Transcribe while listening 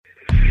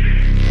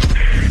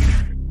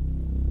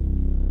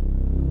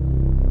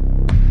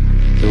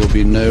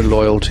be no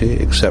loyalty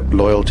except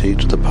loyalty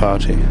to the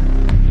party.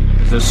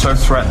 They're so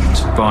threatened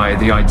by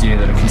the idea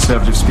that a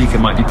Conservative speaker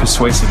might be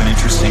persuasive and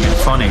interesting and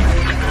funny.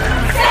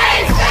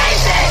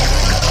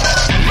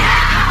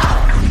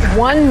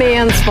 One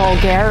man's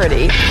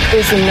vulgarity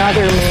is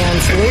another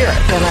man's lyric.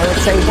 And I would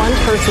say one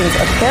person's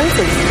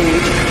offensive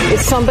speech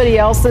is somebody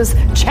else's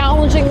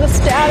challenging the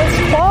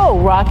status quo,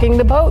 rocking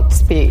the boat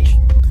speech.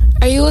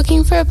 Are you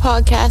looking for a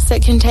podcast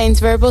that contains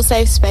verbal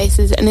safe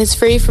spaces and is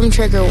free from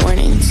trigger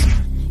warnings?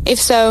 If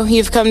so,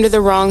 you've come to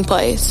the wrong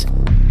place.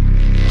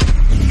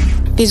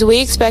 Because we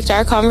expect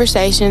our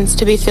conversations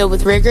to be filled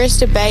with rigorous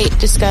debate,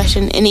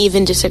 discussion, and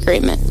even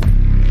disagreement.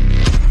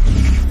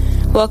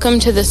 Welcome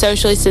to the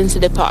Socially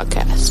Sensitive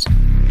Podcast.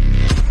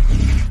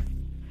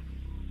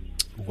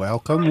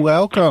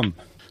 Welcome.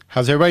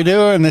 How's everybody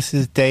doing? This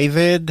is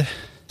David.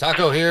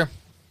 Taco here.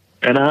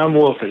 And I'm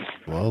Wolfie.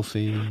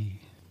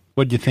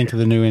 What'd you think of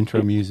the new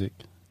intro music?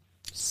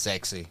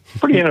 Sexy.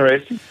 Pretty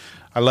interesting.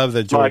 I love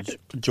the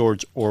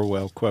George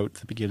Orwell quote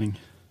at the beginning.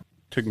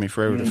 Took me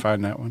forever to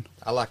find that one.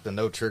 I like the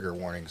no trigger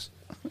warnings.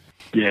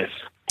 Yes.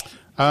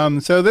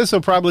 So this will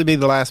probably be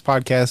the last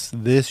podcast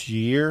this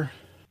year,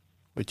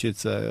 which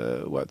is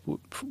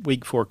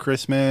week before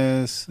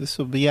Christmas. This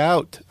will be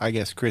out, I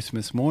guess,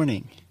 Christmas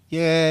morning.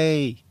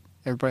 Yay!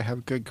 Everybody have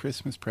a good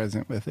Christmas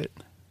present with it.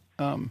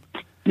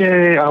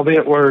 Yay! I'll be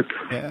at work.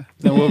 Yeah.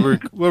 Then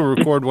we'll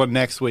record one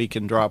next week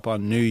and drop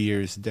on New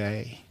Year's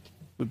Day.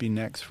 Would be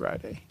next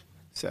Friday.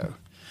 So,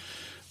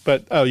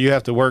 but you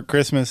have to work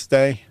Christmas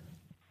Day.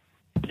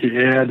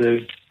 Yeah, I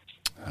do.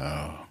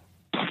 Oh,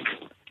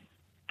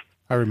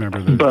 I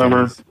remember those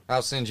Bummer. days.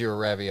 I'll send you a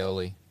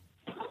ravioli.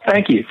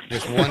 Thank you.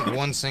 Just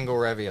one single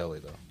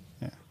ravioli,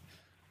 though.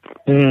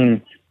 Yeah.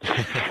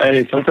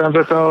 Hey, sometimes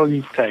that's all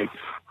you take.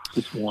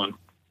 Just one.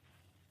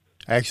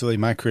 Actually,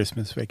 my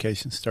Christmas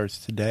vacation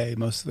starts today.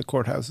 Most of the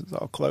courthouses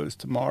all closed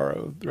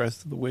tomorrow, the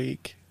rest of the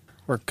week.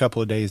 Work a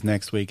couple of days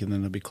next week, and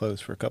then they'll be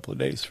closed for a couple of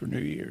days for New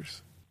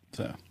Year's.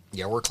 So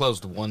yeah, we're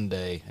closed one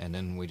day, and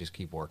then we just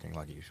keep working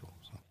like usual.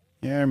 So.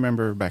 Yeah, I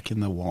remember back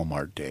in the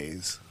Walmart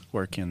days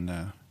working.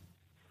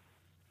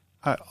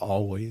 I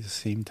always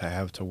seemed to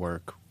have to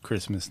work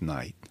Christmas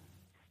night.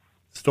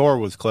 Store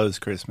was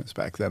closed Christmas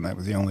back then. That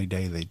was the only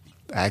day they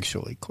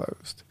actually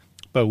closed.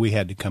 But we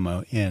had to come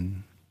out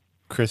in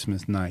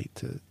Christmas night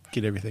to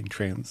get everything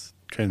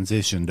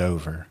transitioned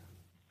over,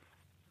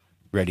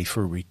 ready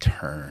for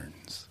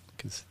returns,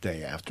 because the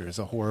day after is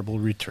a horrible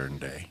return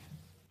day.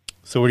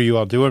 So what are you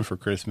all doing for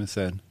Christmas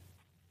then?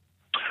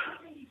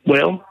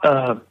 Well,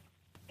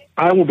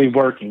 I will be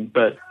working,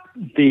 but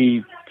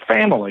the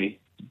family,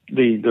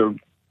 the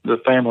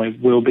family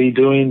will be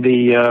doing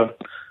the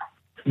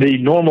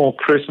normal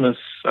Christmas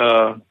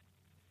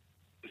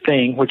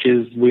thing, which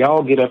is we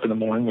all get up in the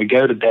morning, we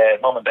go to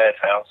Mom and Dad's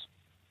house.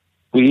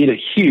 We eat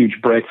a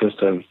huge breakfast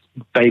of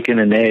bacon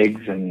and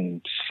eggs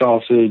and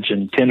sausage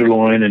and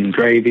tenderloin and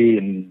gravy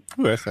and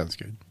Ooh, that sounds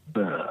good.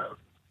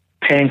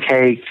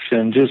 Pancakes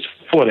and just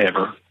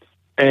whatever.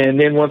 And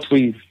then once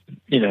we've,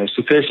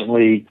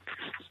 sufficiently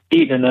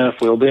eaten enough,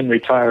 we'll then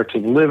retire to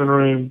the living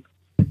room,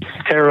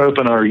 tear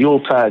open our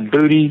Yuletide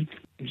booty,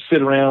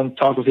 sit around,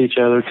 talk with each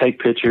other, take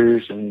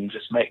pictures, and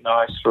just make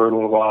nice for a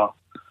little while.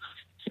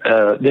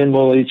 Then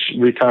we'll each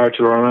retire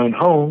to our own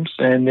homes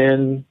and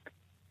then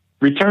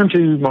return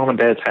to Mom and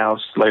Dad's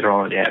house later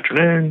on in the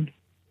afternoon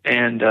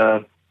and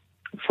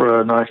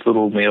for a nice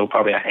little meal,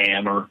 probably a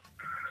ham or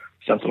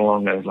something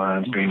along those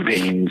lines, green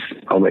beans,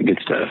 all that good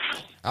stuff.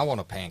 I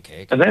want a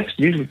pancake. And that's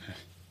usually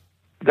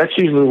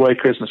the way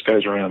Christmas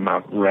goes around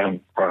where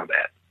I'm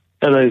at.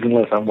 That is,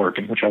 unless I'm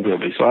working, which I will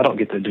be, so I don't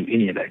get to do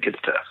any of that good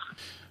stuff.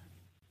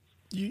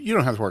 You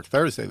don't have to work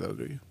Thursday, though,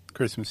 do you?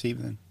 Christmas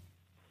Eve, then?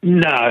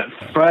 No,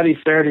 Friday,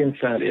 Saturday, and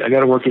Sunday. I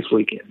got to work this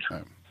weekend.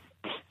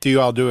 Do you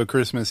all do a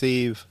Christmas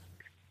Eve?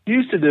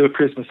 Used to do a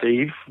Christmas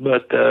Eve,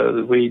 but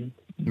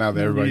now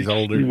that everybody's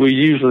older. We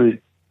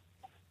usually,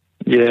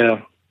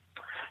 yeah.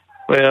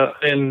 Well,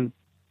 and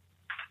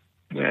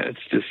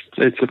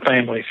it's a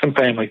family. Some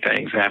family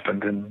things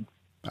happened, and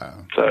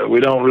so we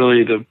don't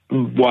really, the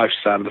wife's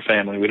side of the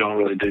family, we don't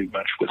really do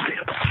much with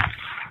them.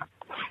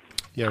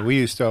 Yeah, we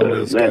used to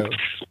always go.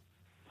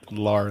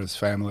 Laura's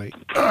family.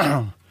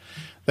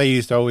 They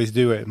used to always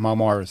do it at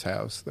Mama's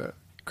house, the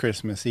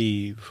Christmas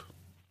Eve.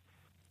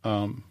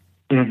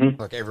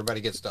 Like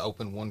everybody gets to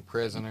open one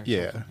present or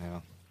something.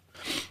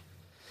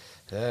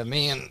 Yeah.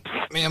 Me and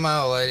my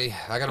old lady,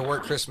 I got to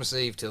work Christmas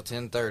Eve till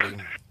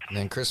 10:30. And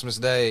then Christmas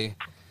Day,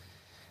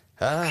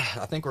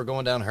 I think we're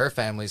going down to her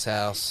family's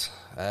house.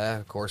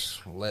 Of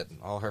course, we'll let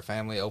all her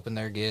family open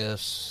their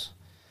gifts,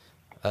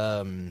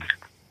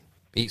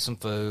 eat some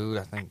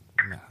food.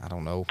 I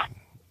don't know,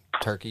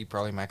 turkey,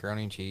 probably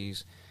macaroni and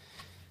cheese.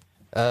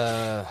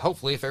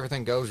 Hopefully, if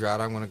everything goes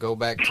right, I'm going to go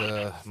back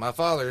to my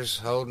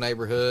father's old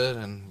neighborhood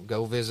and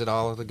go visit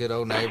all of the good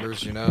old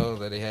neighbors,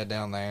 that he had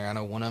down there. I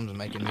know one of them's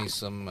making me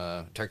some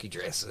turkey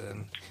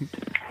dressing,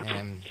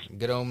 and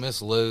good old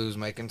Miss Lou's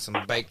making some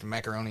baked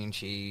macaroni and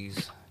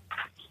cheese.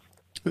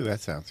 Ooh,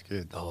 that sounds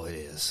good. Oh, it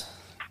is.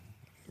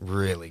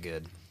 Really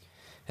good.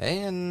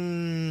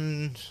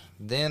 And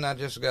then I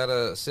just got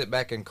to sit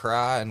back and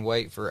cry and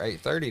wait for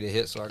 8:30 to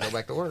hit so I go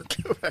back to work.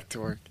 Go back to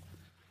work.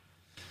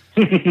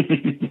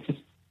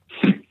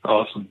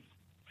 Awesome.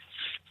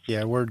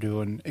 Yeah, we're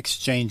doing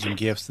exchanging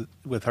gifts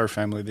with her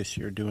family this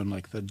year, doing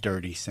like the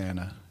dirty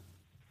Santa.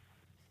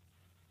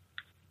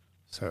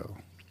 So,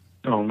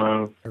 Oh,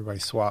 no. everybody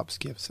swaps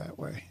gifts that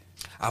way.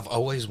 I've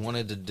always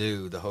wanted to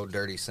do the whole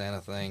dirty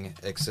Santa thing,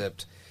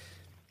 except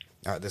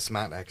this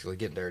might actually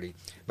get dirty.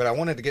 But I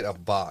wanted to get a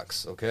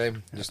box, okay?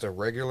 Just a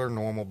regular,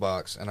 normal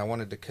box. And I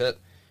wanted to cut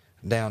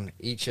down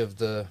each of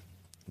the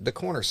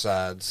corner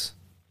sides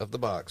of the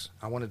box.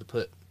 I wanted to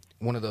put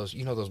one of those,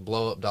 those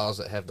blow-up dolls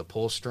that have the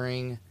pull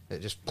string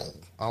that just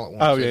all at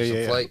once. Oh, hits the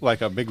yeah. plate.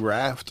 Like a big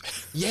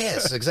raft.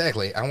 Yes,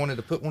 exactly. I wanted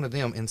to put one of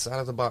them inside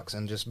of the box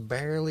and just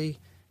barely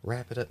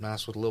wrap it up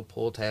nice with a little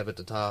pull tab at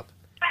the top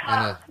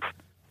and a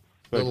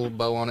little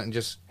bow on it and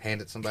just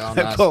hand it to somebody all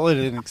nice. Pull it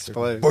and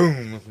explode.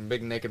 Boom! With a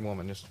big naked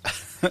woman. Just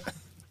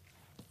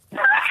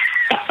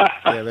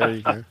Yeah, there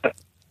you go.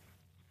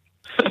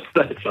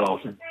 That's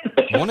awesome.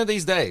 one of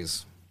these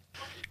days.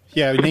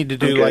 Yeah, we need to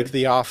do Okay. like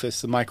The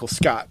Office, the Michael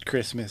Scott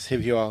Christmas.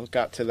 Have you all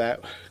got to that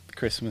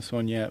Christmas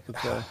one yet with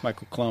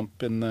Michael Klump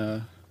and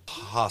the...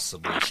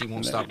 Possibly. She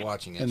won't stop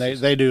watching it. And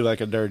they do like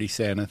a dirty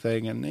Santa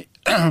thing, and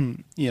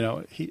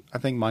I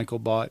think Michael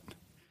bought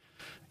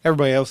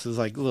everybody else is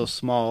like little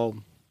small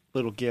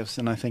little gifts,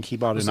 and I think he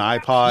bought an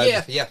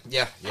iPod.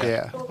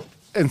 Yeah.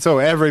 And so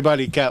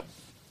everybody kept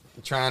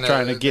Trying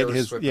to they get were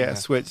his switching,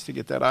 switch to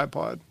get that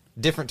iPod.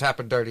 different type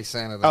of dirty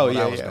Santa than Oh, what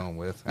yeah, I was yeah. going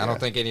with. I Yeah. don't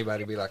think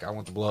anybody would be like, I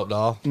want the blow up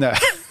doll. No,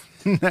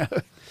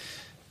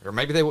 Or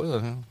maybe they will.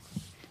 Huh?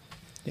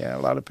 yeah, a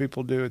lot of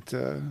people do it.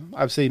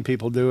 I've seen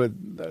people do it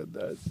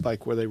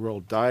like where they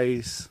roll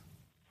dice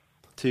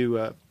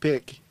to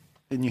pick,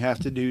 and you have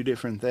to do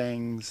different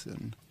things.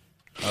 And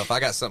If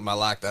I got something I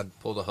liked, I'd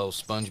pull the whole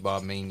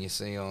SpongeBob meme you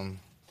see on.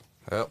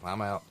 Oh,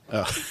 I'm out.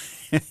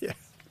 yeah.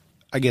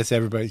 I guess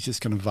everybody's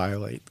just going to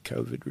violate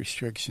COVID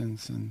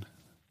restrictions, and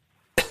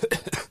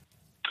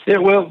Yeah,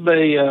 well,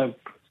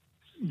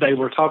 they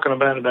were talking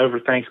about it over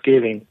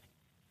Thanksgiving,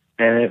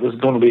 and it was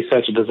going to be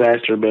such a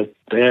disaster. But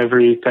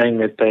everything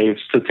that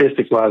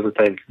statistics-wise,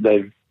 that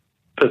they've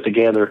put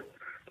together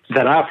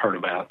that I've heard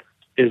about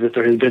is that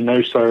there has been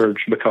no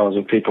surge because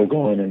of people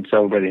going and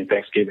celebrating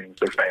Thanksgiving with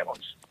their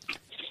families.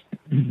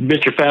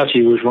 Mr.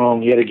 Fauci was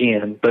wrong yet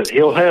again, but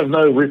he'll have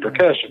no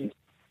repercussions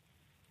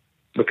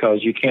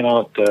because you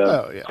cannot.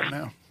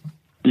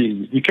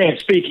 You can't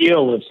speak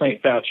ill of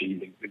St.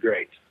 Fauci, the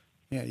great.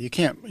 yeah, you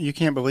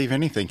can't believe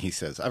anything he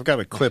says. I've got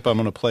a clip I'm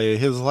going to play of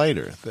his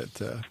later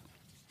that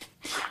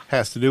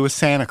has to do with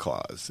Santa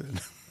Claus.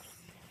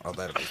 Oh,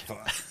 that'll be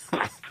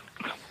fun.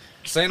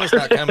 Santa's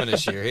not coming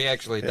this year. He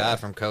actually died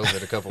from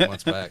COVID a couple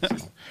months back.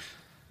 So.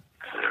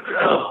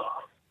 Oh,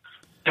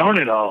 darn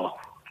it all.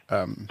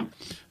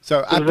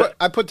 So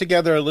I put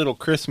together a little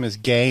Christmas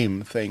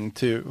game thing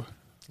too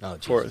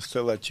for us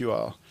to let you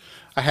all.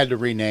 I had to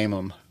rename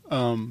them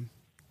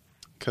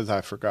because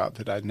I forgot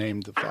that I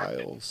named the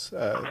files,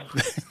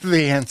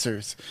 the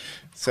answers.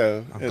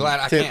 So I'm glad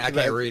I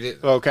can't read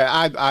it. Okay,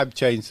 I've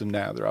changed them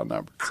now. They're all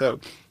numbered. So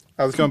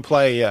I was going to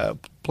play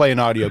an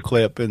audio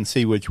clip and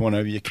see which one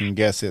of you can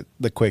guess it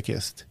the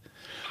quickest.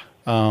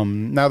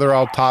 Now they're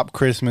all top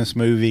Christmas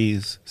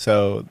movies,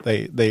 so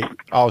they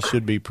all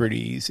should be pretty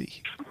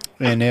easy.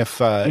 And if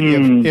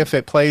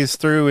it plays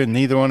through and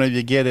neither one of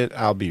you get it,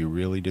 I'll be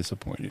really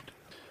disappointed.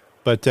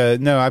 But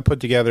no, I put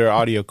together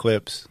audio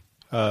clips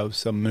of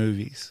some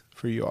movies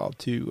for you all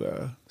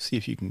to see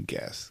if you can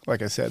guess.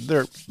 Like I said,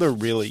 they're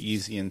really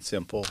easy and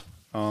simple.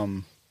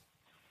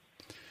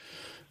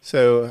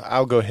 So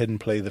I'll go ahead and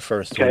play the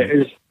first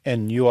one.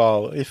 And you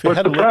all, if you What's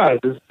had the prize?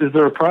 Is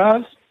there a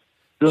prize?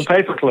 Doing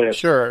paperclip.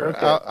 Sure, Okay.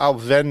 I'll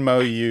Venmo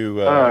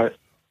you All right.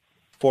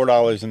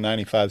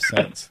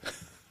 $4.95.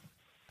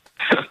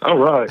 All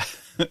right.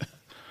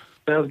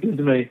 Sounds good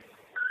to me.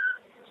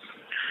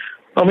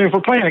 I mean, if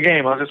we're playing a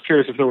game, I was just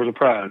curious if there was a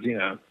prize,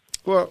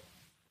 Well,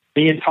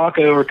 Me and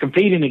Taco are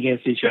competing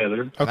against each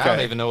other. okay. I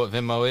don't even know what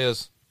Venmo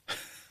is.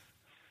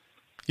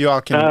 You all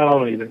I can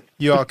don't either.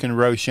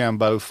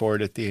 Rochambeau for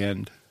it at the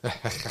end.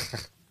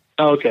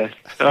 Okay.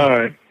 All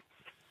right.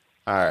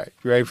 All right,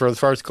 you ready for the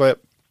first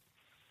clip?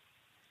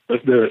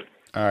 Let's do it.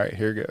 All right,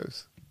 here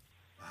goes.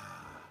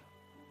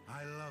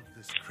 I love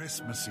this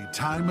Christmassy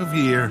time of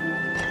year,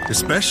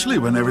 especially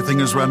when everything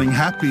is running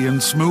happy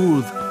and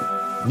smooth.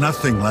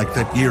 Nothing like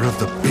that year of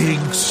the big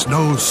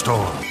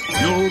snowstorm.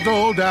 You'll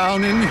go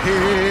down in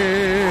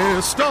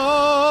history.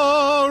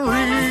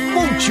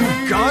 Won't you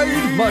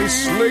guide my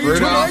sleigh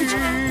tonight?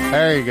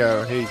 There you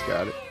go. He's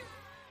got it.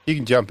 You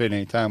can jump in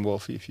anytime,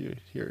 Wolfie, if you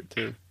hear it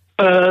too.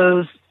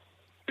 Buzz.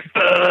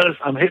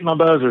 I'm hitting my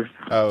buzzer.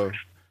 Oh,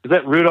 Is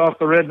that Rudolph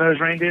the Red-Nosed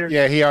Reindeer?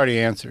 yeah, he already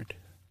answered.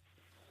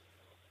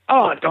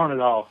 Oh, darn it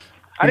all.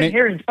 I didn't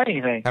hear him say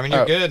anything. I mean,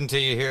 you're good until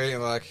you hear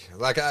him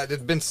it's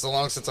been so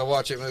long since I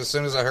watched it. And as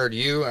soon as I heard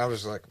you, I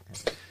was like,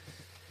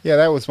 Yeah,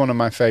 that was one of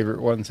my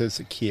favorite ones as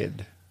a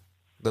kid.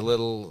 the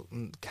little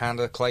kind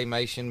of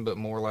claymation, but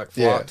more like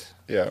flocked.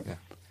 Yeah.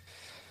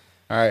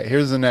 All right,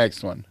 here's the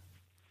next one.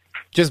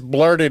 Just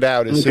blurt it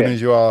out as soon as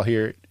you all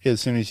hear it,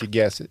 as soon as you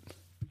guess it.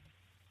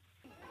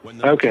 When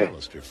the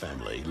McAllister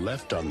family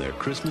left on their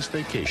Christmas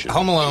vacation.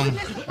 Home Alone.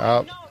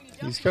 Oh,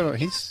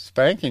 he's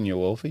spanking you,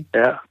 Wolfie.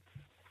 Yeah.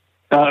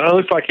 It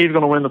looks like he's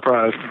going to win the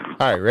prize.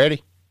 All right,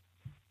 ready?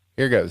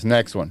 Here goes.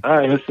 Next one. All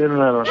right, let's do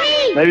another one.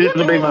 Maybe this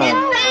will be mine.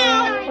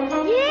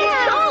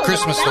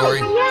 Christmas Story.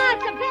 Yeah,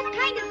 it's the best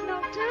kind of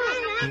snow,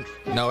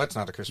 too. No, it's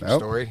not a Christmas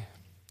Story.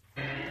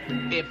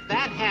 If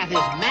that hat is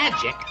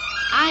magic,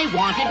 I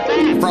want it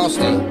back.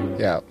 Frosty.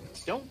 Yeah.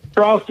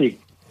 Frosty.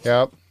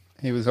 Yep.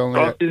 He was only...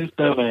 Frosty the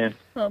Snowman.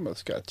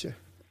 Almost got you.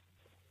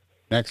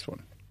 Next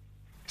one.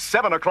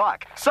 7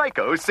 o'clock,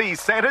 Psycho sees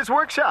Santa's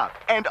workshop,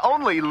 and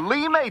only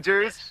Lee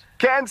Majors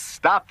can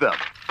stop them.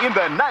 In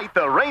the night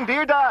the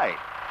reindeer died.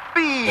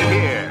 Be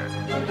here.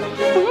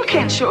 You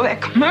can't show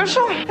that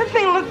commercial. That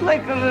thing looked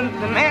like the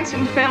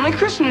Manson family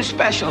Christmas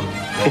special.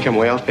 Think I'm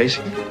way off base?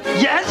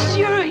 Yes,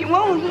 you're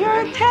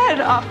a tad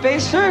off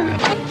base, sir.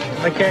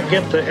 I can't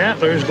get the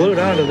antlers glued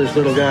onto this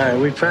little guy.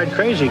 We've tried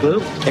crazy glue.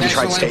 Have you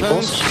tried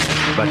Staples?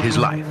 But his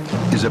life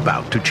is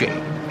about to change.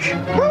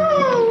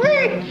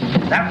 Woo-wee!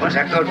 That was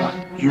a good one.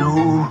 You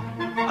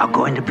are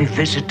going to be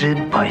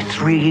visited by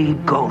 3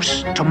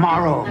 ghosts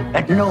tomorrow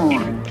at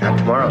noon. Not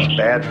tomorrow's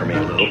bad for me,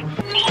 Lou.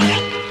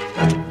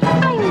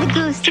 I'm the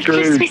ghost of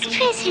Christmas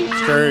presents.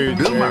 Scrooge.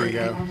 There you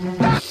go.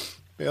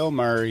 Bill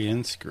Murray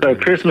and Scrooge. So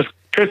Christmas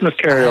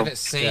Carol. I haven't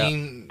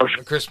seen A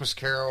Christmas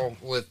Carol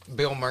with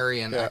Bill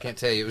Murray, and I can't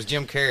tell you. It was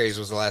Jim Carrey's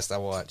was the last I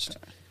watched.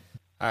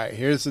 All right,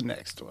 here's the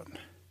next one.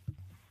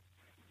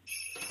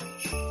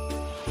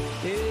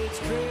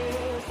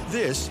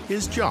 This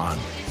is John.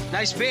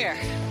 Nice beer.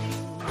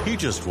 He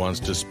just wants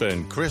to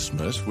spend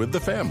Christmas with the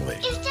family.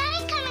 Is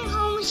Daddy coming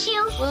home with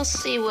you? We'll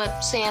see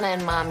what Santa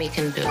and Mommy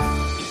can do.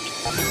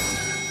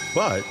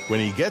 But when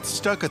he gets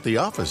stuck at the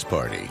office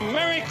party,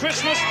 Merry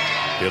Christmas.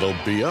 it'll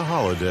be a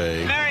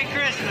holiday Merry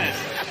Christmas.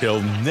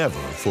 he'll never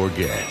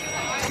forget.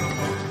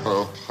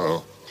 Ho,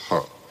 ho,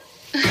 ho.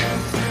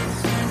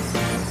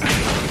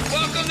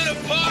 Welcome to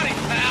the party,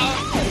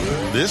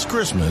 pal. This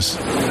Christmas,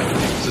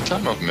 It's a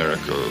time of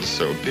miracles,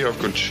 so be of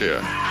good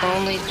cheer.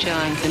 Only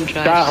John can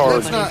drive Die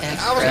Hard. somebody that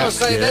I was going to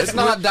say, that's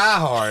not Die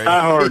Hard. Die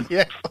Hard.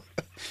 Yeah.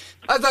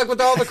 I was like,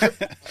 with all the...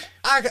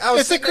 I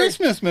was It's a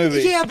Christmas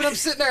movie. Yeah, but I'm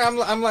sitting there,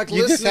 I'm like You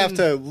listening. just have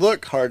to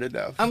look hard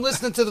enough. I'm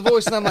listening to the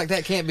voice, and I'm like,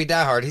 that can't be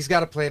Die Hard. He's got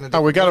to play in a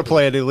different We got to movie.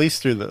 play it at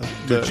least through the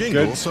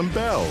jingle good. some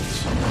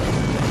bells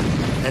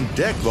and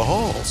deck the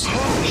halls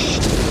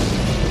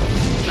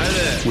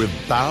with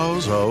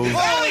bows of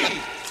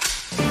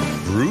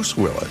Bruce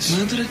Willis,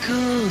 Run to the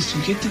coast.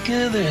 We get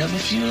together, have a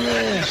few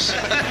laughs.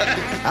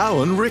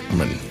 Alan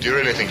Rickman, Do you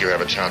really think you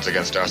have a chance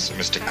against us,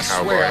 Mr. I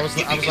Cowboy? swear, I was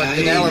like,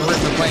 did Alan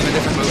Rickman playing a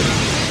different movie?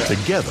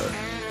 together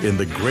in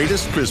the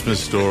greatest Christmas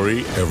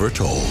story ever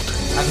told.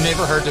 I've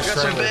never heard this Got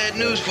some trailer. bad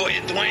news for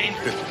you, Dwayne.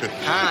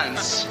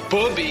 Hans,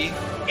 Bobby,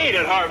 eat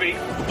it, Harvey.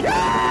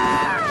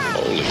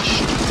 Holy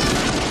shit.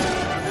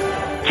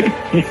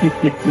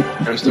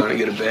 I'm starting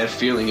to get a bad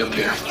feeling up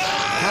here.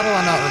 How do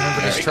I not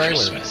remember this Merry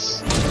trailer? Christmas.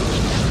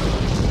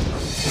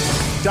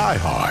 Die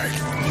Hard.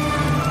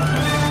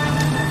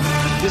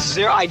 This is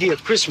their idea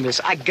of Christmas.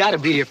 I gotta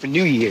be here for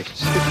New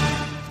Year's.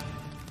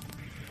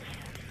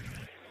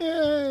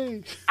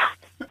 Yay.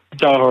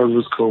 Die Hard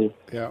was cool.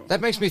 Yeah.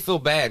 That makes me feel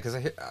bad because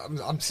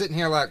I'm sitting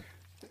here like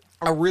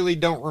I really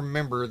don't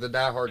remember the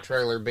Die Hard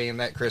trailer being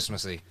that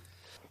Christmassy.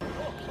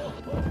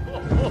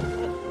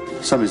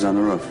 Somebody's on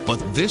the roof. But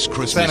this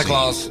Christmas Santa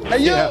Claus.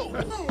 Hey, yo!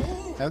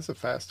 That's a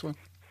fast one.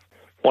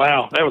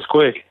 Wow, that was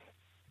quick.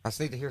 I just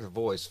need to hear the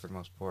voice for the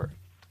most part.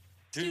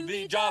 To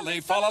be jolly,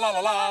 fa la la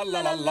la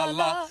la la la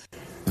la.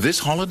 This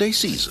holiday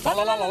season, the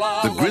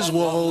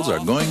Griswolds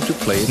are going to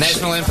play it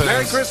National safe. Lampoon.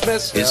 Merry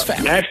Christmas. It's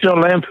family. National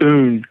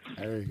Lampoon.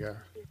 There you go.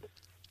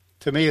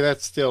 To me,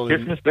 that's still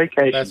Christmas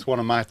Vacation. that's one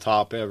of my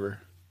top ever.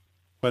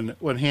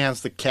 When he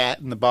has the cat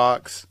in the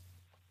box,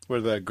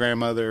 where the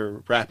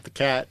grandmother wrapped the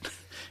cat,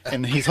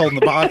 and he's holding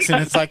the box,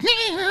 and it's like.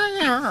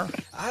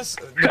 The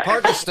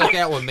part that stuck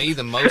out with me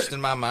the most in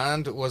my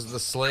mind was the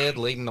sled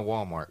leading to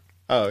Walmart.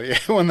 Oh yeah,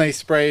 when they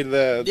sprayed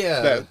that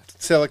Yeah.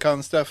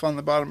 silicone stuff on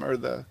the bottom, or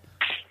the.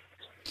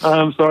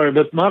 I'm sorry,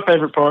 but my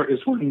favorite part is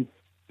when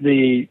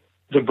the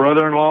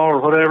brother-in-law or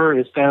whatever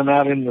is standing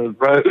out in the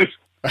road,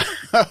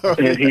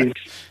 and he's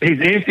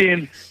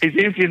emptying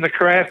the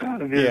crap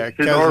out of his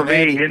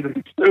RV into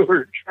the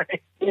sewer drain.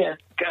 Yeah,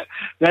 God,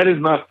 that is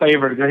my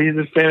favorite. He's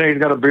just standing there.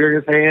 He's got a beer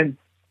in his hand.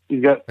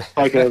 He's got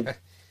like a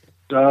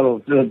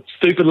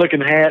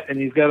stupid-looking hat, and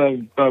he's got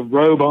a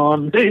robe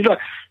on. He's like,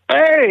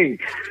 "Hey!"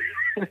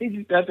 He's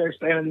just out there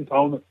standing, just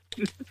holding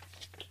it.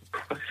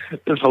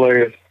 It's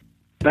hilarious.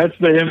 That's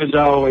the image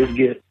I always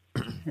get.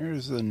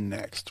 Here's the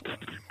next one.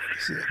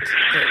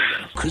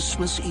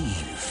 Christmas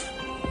Eve.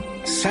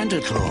 Santa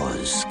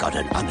Claus got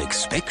an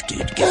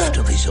unexpected gift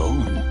of his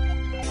own.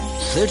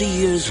 30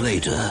 years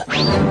later.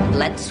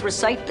 Let's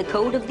recite the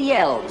code of the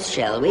elves,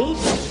 shall we?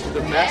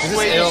 The best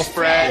way to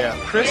spread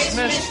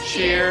Christmas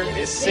cheer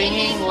is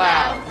singing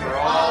loud for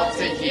all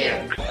to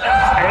hear.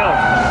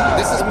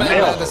 This is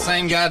made by the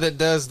same guy that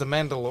does The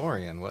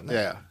Mandalorian, wasn't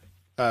it?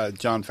 Yeah.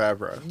 Jon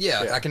Favreau.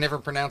 Yeah, I can never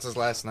pronounce his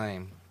last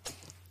name.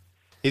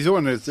 He's the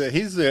one that's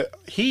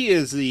he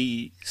is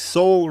the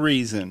sole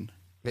reason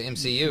The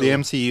MCU. the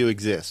MCU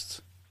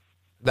exists.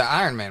 The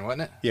Iron Man,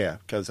 wasn't it? Yeah,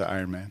 because of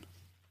Iron Man.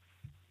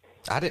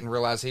 I didn't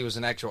realize he was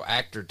an actual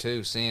actor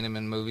too. Seeing him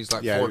in movies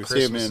like Yeah, Four you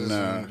see him Christmases in,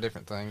 and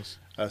different things.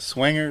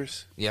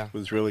 Swingers. Yeah,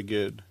 was really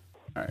good.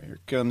 All right, here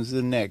comes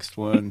the next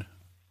one.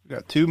 We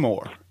got two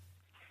more.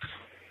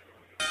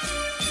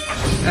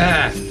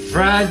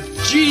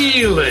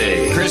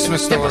 Fragile.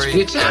 Christmas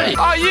Story.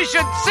 Oh, you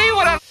should see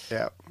what I'm...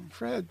 Yeah,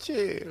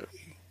 Fragile.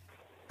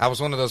 I was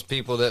one of those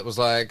people that was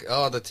like,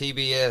 oh, the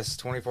TBS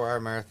 24-hour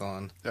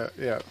marathon.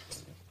 Yeah.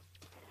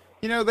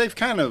 You know, they've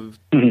kind of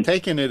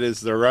taken it as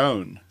their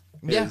own.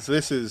 Yeah.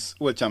 This is,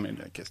 which I mean,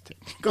 I guess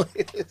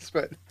technically it is,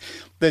 but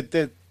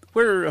that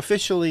we're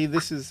officially,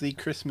 this is the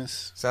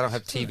Christmas. So I don't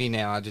have TV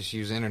now. I just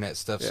use internet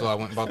stuff, so I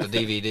went and bought the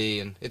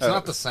DVD, and it's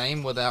not the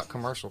same without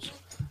commercials.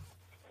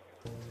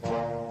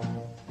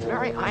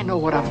 Mary, I know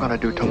what I'm going to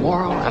do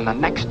tomorrow and the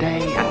next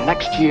day and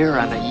next year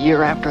and a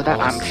year after that.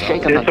 I'm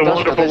shaking the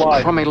dust of this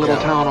crummy little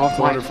town off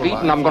my feet,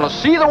 and I'm going to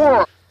see the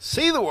world.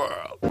 See the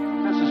world.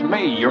 This is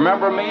me. You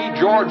remember me?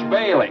 George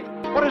Bailey.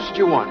 What is it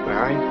you want,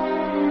 Mary?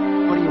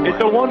 What do you want?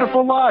 It's a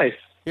Wonderful Life.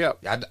 Yeah.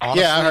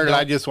 I heard it.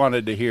 I just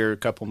wanted to hear a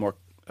couple more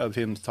of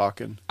him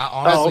talking. I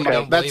honestly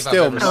don't believe I've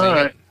ever seen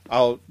it.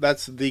 Oh,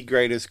 that's the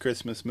greatest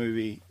Christmas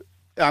movie.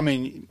 I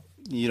mean,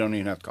 you don't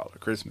even have to call it a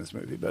Christmas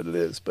movie, but it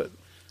is. But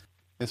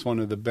it's one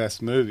of the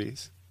best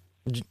movies.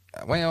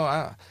 Well,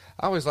 I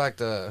always liked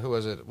who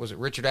was it? Was it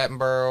Richard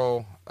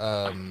Attenborough?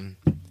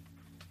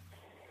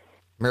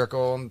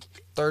 Miracle on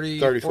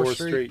 34th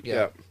Street.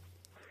 Yeah.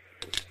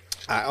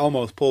 I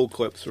almost pulled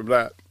clips from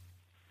that,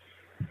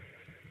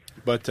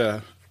 but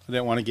I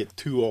didn't want to get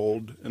too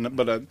old.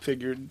 But I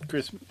figured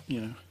Christmas,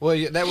 you know. Well,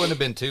 that wouldn't have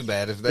been too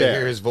bad if they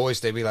hear his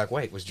voice. They'd be like,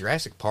 "Wait, was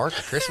Jurassic Park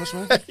a Christmas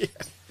movie?"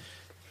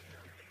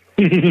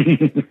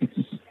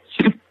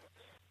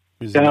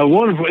 It's a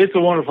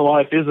Wonderful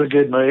Life is a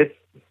good movie.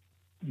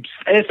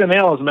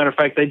 SNL, as a matter of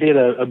fact, they did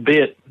a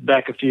bit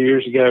back a few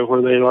years ago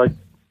where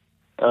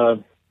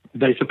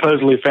they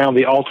supposedly found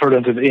the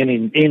alternative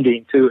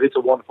ending to It's a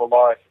Wonderful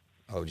Life.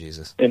 Oh,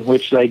 Jesus. In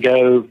which they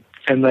go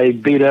and they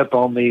beat up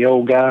on the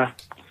old guy.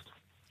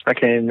 I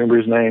can't even remember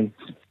his name.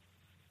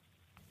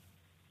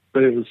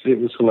 But it was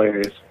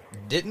hilarious.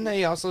 Didn't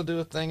they also do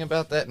a thing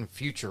about that in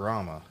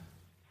Futurama?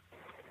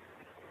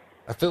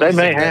 I feel they like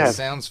may that have.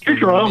 sounds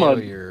Futurama.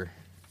 familiar.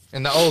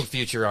 In the old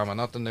Futurama,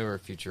 not the newer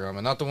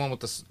Futurama. Not the one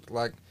with the,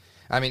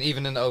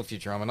 even in the old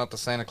Futurama, not the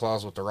Santa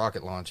Claus with the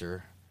rocket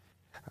launcher.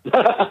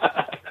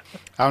 I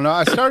don't know.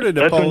 I started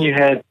to That's when you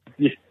had...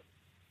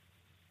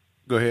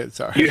 Go ahead,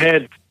 sorry. You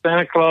had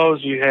Santa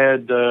Claus, you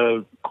had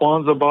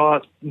Kwanzaa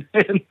Bot,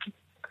 and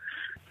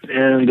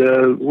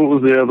what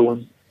was the other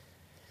one?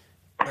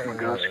 Oh my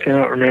gosh, I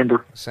cannot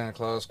remember. Santa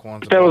Claus,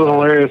 Kwanzaa That was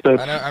hilarious.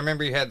 I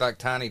remember you had like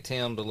Tiny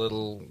Tim, the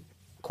little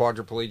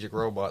quadriplegic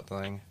robot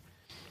thing.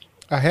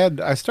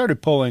 I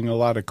started pulling a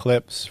lot of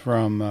clips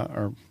from,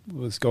 or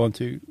was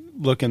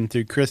looking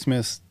through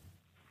Christmas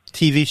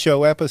TV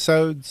show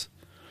episodes.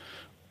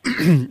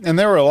 And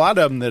there were a lot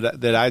of them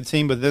that I'd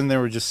seen, but then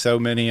there were just so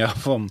many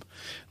of them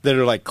that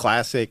are like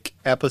classic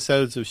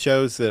episodes of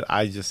shows that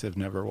I just have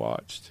never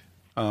watched.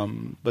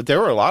 But there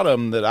were a lot of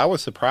them that I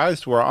was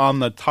surprised were on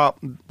the top.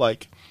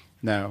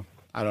 No,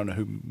 I don't know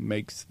who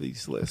makes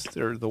these lists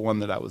or the one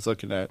that I was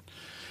looking at,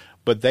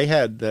 but they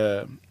had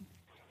the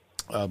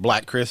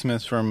Black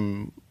Christmas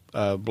from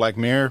Black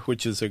Mirror,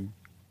 which is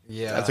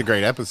that's a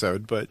great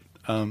episode. But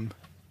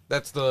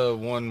that's the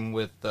one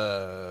with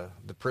the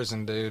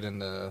prison dude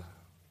and the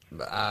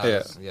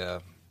eyes. Yeah.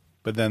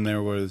 But then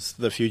there was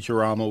the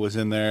Futurama was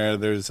in there.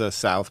 There's a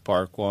South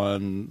Park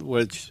one,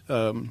 which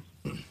Mr.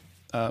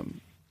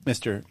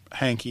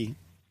 Hanky.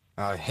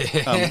 Oh,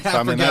 yeah.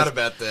 I forgot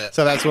about that.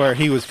 So that's where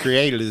he was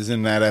created, is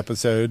in that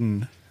episode,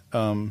 and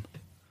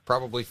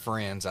probably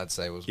Friends, I'd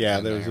say was. Yeah,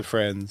 there was a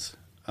Friends,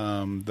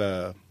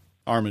 the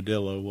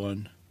Armadillo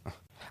one.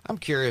 I'm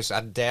curious.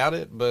 I doubt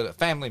it, but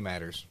Family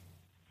Matters,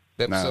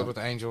 the episode with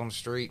the Angel on the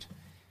Street.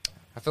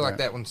 I feel like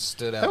that one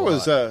stood out. That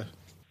was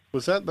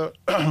was that the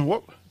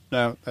what?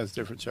 No, that's a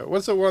different show.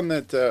 What's the one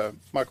that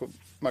Michael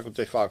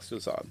J. Fox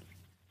was on?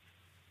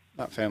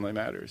 Not Family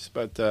Matters,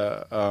 but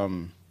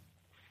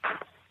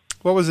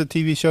what was the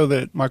TV show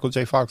that Michael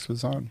J. Fox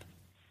was on?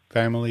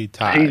 Family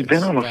Ties. He's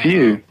been on a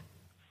few.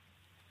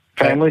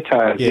 Family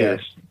Ties,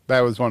 yes.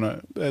 That was one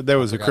of. There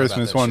was a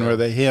Christmas one where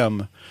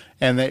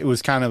and it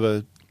was kind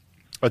of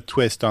a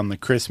twist on the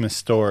Christmas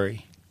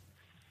story.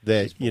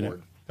 That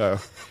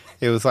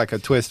it was like a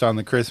twist on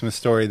the Christmas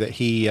story that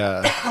he.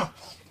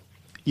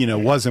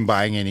 Wasn't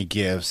buying any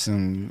gifts,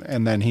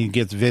 and then he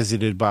gets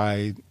visited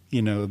by,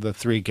 the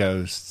three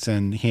ghosts,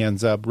 and he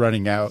ends up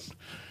running out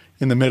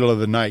in the middle of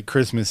the night,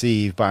 Christmas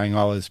Eve, buying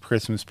all his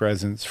Christmas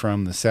presents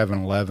from the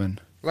 7-Eleven.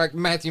 Like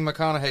Matthew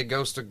McConaughey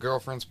Ghost of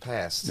Girlfriend's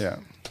Past. Yeah.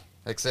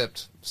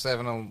 Except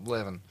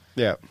 7-Eleven.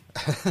 Yeah.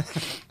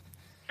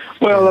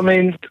 Well, I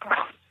mean,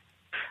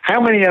 how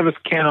many of us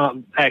cannot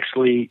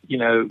actually,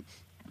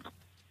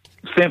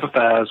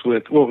 sympathize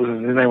with, what was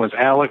his name, was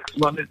Alex,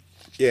 wasn't it?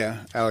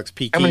 Yeah, Alex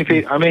P. How many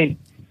people,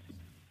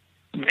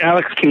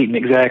 Alex Keaton,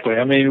 exactly.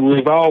 I mean,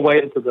 we've all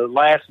waited to the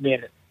last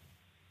minute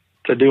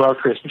to do our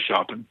Christmas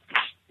shopping.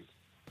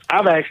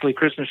 I've actually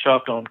Christmas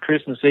shopped on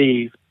Christmas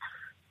Eve,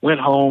 went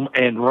home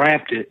and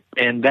wrapped it,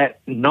 and that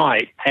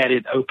night had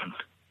it opened.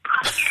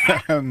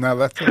 No,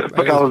 because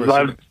I don't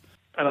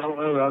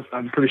know.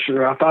 I'm pretty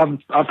sure. I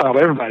thought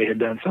everybody had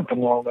done something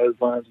along those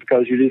lines,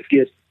 because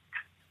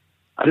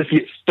I just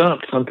get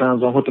stumped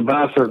sometimes on what to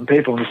buy certain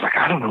people, and it's like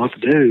I don't know what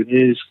to do.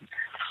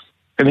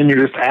 And then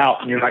you're just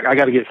out, and you're like, I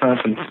got to get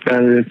something.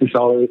 And it's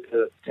all there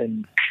to it,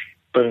 and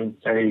boom,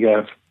 there you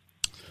go.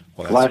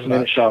 Well, last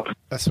minute shopping.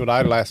 That's what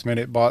I last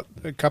minute bought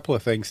a couple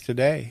of things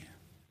today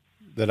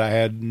that I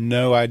had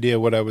no idea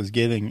what I was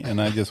getting,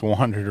 and I just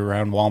wandered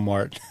around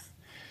Walmart.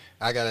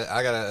 I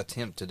gotta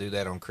attempt to do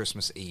that on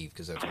Christmas Eve,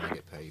 because that's when I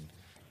get paid.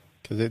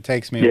 Because it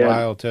takes me a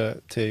while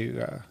to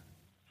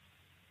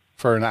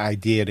for an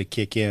idea to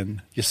kick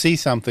in. You see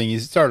something, you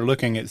start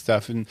looking at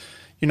stuff, and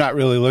you're not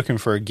really looking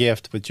for a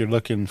gift, but you're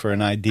looking for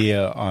an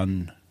idea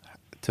on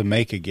to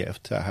make a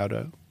gift, how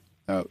to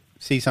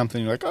see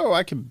something, you're like, oh,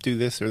 I could do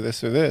this or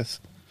this or this.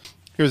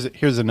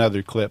 Here's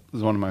another clip.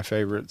 It's one of my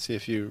favorites.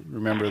 If you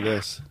remember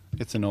this,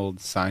 it's an old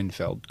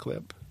Seinfeld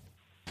clip.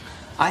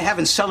 I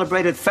haven't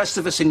celebrated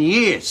Festivus in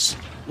years.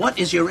 What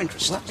is your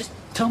interest? Well, just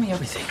tell me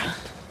everything, huh?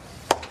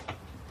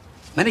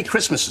 Many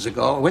Christmases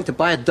ago, I went to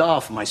buy a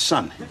doll for my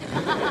son.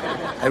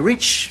 I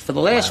reached for the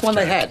last one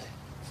they had,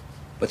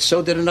 but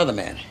so did another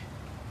man.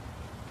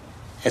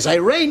 As I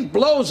rained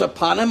blows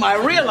upon him, I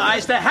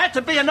realized there had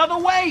to be another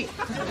way.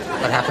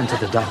 What happened to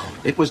the doll?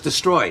 It was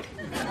destroyed.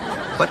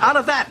 But out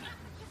of that,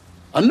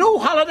 a new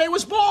holiday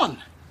was born.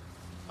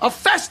 A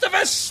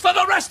Festivus for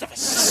the rest of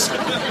us. Well,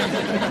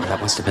 that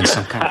must have been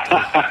some kind of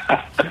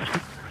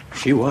time.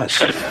 She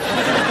was.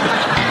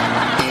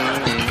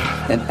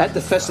 And at the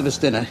Festivus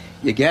dinner,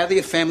 you gather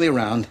your family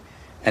around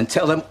and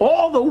tell them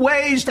all the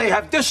ways they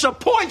have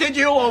disappointed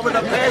you over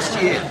the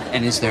past year.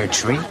 And is there a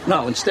tree?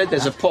 No, instead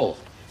there's a pole.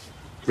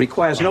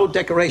 Requires no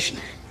decoration.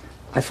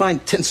 I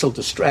find tinsel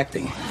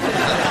distracting.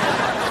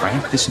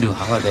 Frank, this new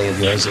holiday of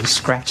yours is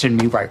scratching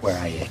me right where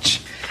I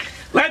itch.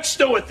 Let's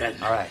do it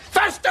then. All right.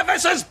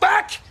 Festivus is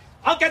back!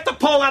 I'll get the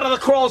pole out of the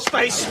crawl's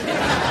face.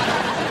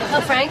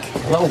 Hello, Frank.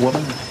 Hello,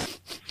 woman.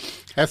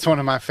 That's one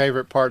of my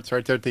favorite parts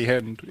right there at the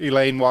end.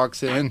 Elaine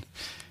walks in,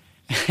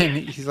 and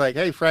he's like,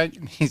 hey, Frank.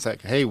 And he's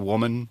like, hey,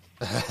 woman.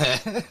 I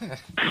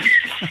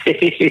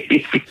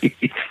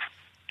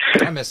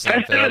miss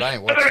Seinfeld. I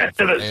ain't watched it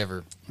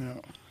forever.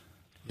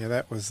 Yeah,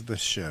 that was the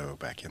show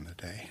back in the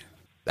day.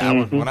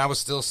 When I was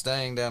still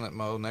staying down at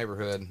my old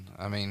neighborhood,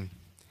 I mean,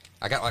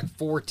 I got like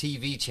 4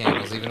 TV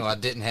channels, even though I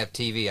didn't have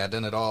TV. I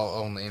done it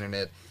all on the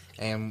internet.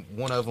 And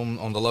one of them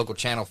on the local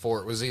channel for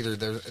it was either,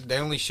 they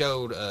only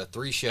showed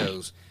 3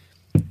 shows.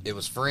 It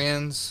was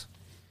Friends,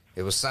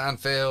 it was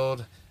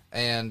Seinfeld,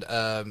 and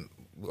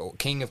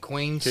King of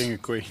Queens. King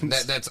of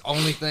Queens. That's the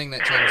only thing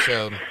that channel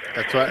showed.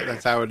 That's right.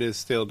 That's how it is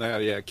still now.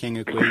 Yeah, King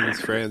of Queens,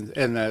 Friends.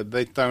 And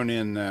they thrown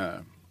in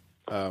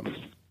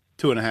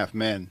 2.5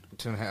 Men.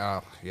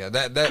 2.5. Yeah,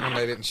 that one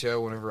they didn't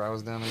show whenever I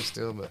was down there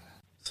still. But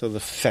so the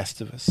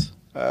Festivus.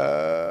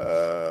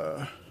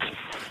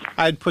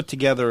 I'd put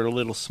together a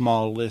little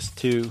small list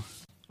too.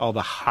 All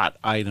the hot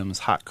items,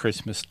 hot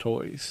Christmas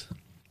toys.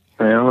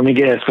 Well, let me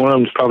guess. One of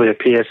them's probably a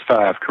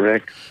PS5,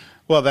 correct?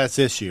 Well, that's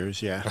this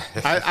year's, yeah.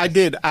 I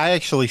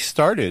actually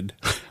started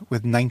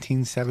with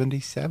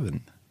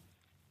 1977.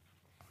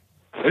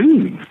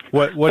 Ooh.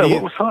 What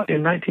was hot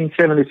in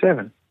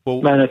 1977?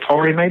 Well, an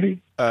Atari,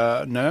 maybe?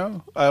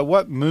 No.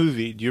 What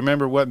movie? Do you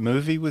remember what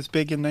movie was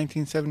big in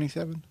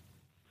 1977?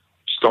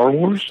 Star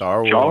Wars?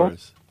 Star Wars.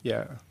 Charles?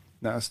 Yeah.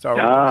 No, Star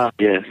Wars. Ah,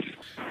 yes.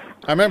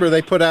 I remember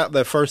they put out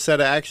the first set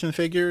of action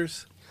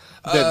figures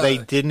that they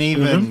didn't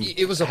even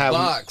It was a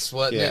box,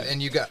 wasn't yeah. it?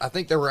 And I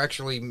think there were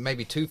actually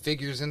maybe 2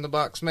 figures in the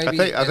box,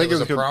 maybe. I think it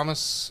was a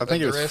promise. I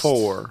think it was rest.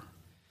 4.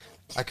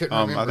 I couldn't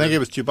remember. I think it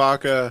was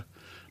Chewbacca,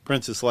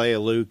 Princess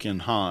Leia, Luke,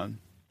 and Han.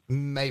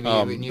 Maybe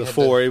the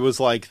 4. It was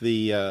like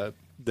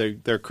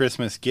their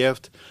Christmas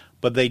gift,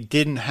 but they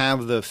didn't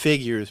have the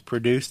figures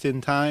produced in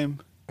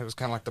time. It was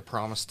kind of like the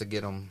promise to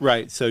get them.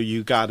 Right, so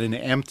you got an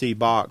empty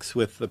box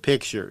with the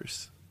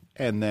pictures,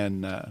 and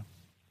then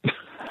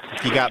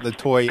you got the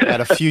toy at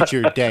a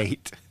future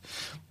date.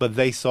 But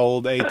they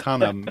sold a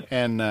ton of them,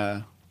 and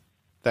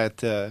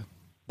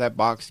that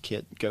box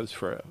kit goes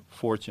for a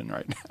fortune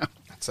right now.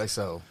 I'd say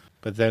so.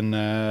 But then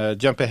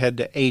jump ahead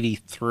to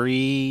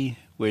 83,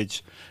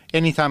 which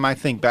anytime I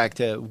think back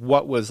to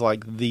what was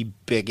like the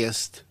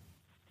biggest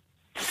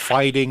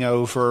fighting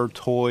over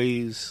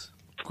toys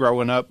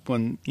growing up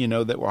when,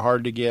 that were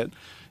hard to get,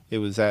 it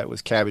was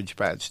Cabbage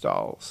Patch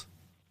dolls,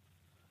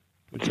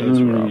 which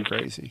those were all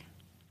crazy.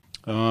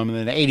 And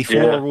then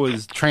 84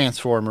 was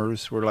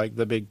Transformers were like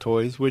the big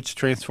toys, which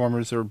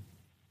Transformers are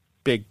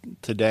big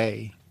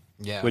today,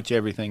 which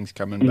everything's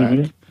coming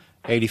back.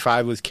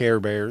 85 was Care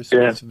Bears.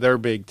 Yeah. They're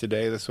big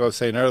today. That's what I was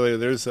saying earlier.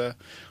 There's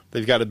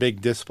They've got a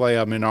big display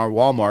of them in our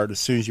Walmart as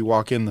soon as you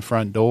walk in the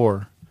front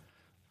door,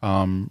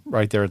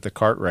 right there at the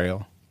cart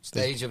rail.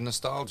 Stage of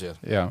nostalgia.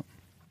 Yeah.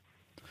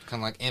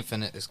 Kind of like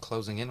Infinite is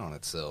closing in on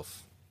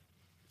itself.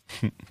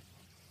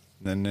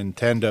 The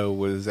Nintendo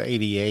was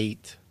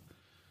 88.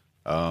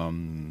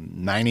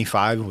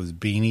 95 was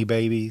Beanie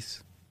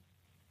Babies.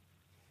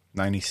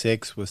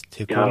 96 was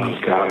Tickle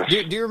Me.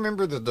 Do you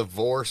remember the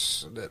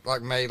divorce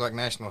that made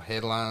national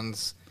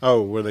headlines?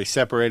 Oh, where they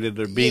separated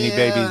their Beanie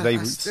Babies? They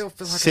I still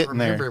feel like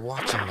sitting I remember there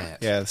watching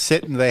that. Yeah,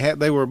 sitting.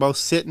 They were both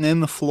sitting in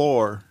the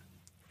floor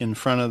in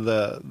front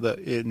of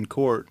in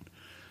court,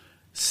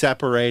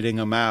 separating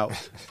them out.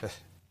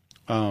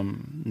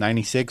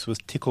 96 was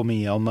Tickle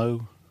Me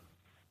Elmo.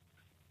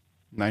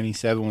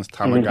 97 was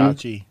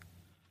Tamagotchi.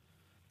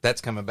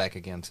 That's coming back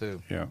again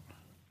too. Yeah.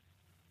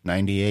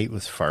 98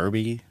 was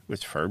Furby,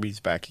 which Furby's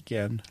back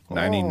again.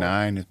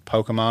 99 is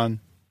Pokemon,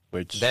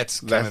 which that's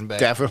coming back.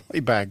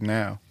 Definitely back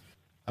now.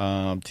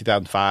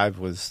 2005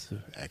 was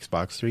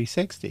Xbox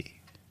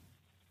 360.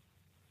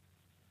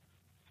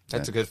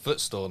 That's a good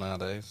footstool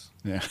nowadays.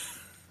 Yeah.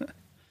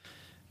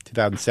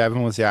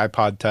 2007 was the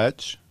iPod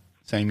Touch,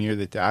 same year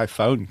that the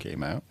iPhone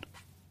came out.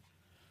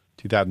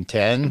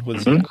 2010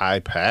 was the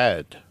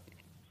iPad.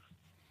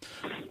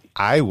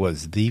 I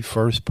was the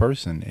first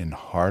person in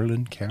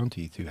Harlan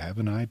County to have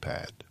an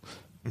iPad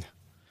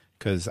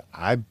because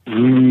I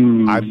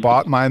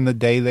bought mine the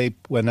day they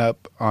went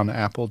up on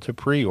Apple to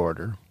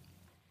pre-order,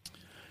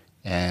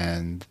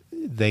 and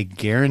they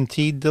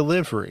guaranteed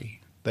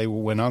delivery. They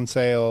went on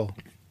sale,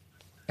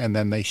 and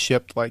then they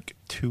shipped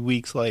 2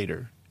 weeks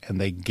later, and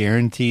they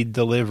guaranteed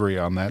delivery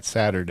on that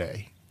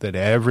Saturday that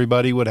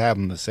everybody would have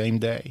them the same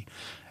day.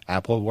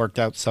 Apple worked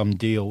out some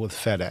deal with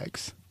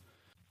FedEx.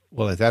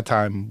 Well, at that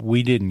time,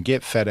 we didn't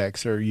get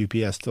FedEx or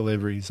UPS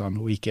deliveries on the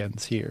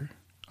weekends here.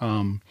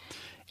 And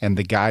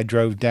the guy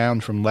drove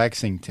down from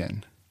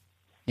Lexington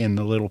in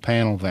the little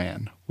panel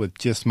van with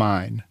just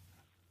mine.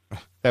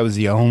 That was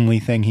the only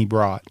thing he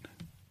brought.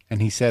 And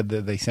he said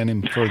that they sent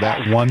him for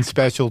that one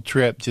special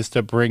trip just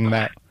to bring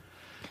that.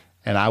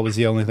 And I was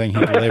the only thing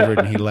he delivered,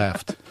 and he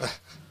left.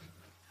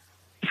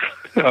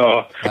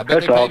 Oh, I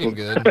bet they paid him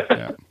good.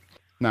 Yeah.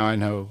 Now I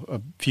know a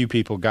few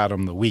people got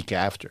them the week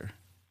after.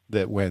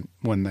 That went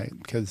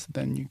because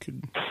then you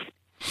could.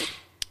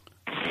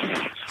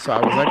 So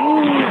I was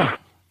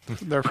like,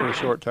 there for a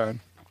short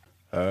time.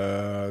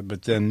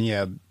 But then,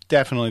 yeah,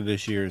 definitely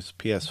this year's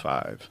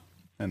PS5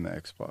 and the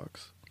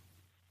Xbox.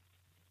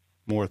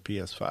 More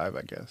PS5,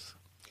 I guess.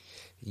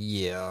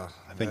 Yeah.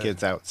 I think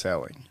it's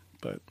outselling,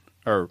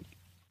 or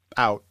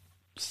out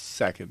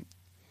second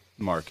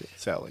market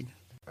selling.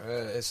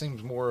 It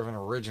seems more of an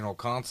original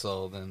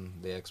console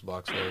than the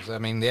Xbox does. I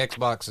mean, the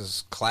Xbox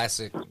is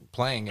classic,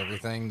 playing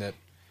everything that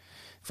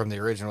from the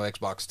original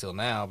Xbox till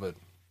now, but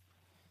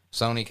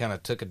Sony kind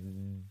of took a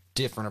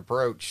different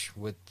approach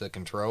with the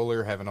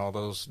controller, having all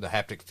the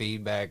haptic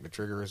feedback, the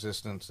trigger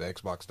resistance the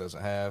Xbox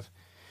doesn't have,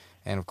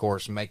 and of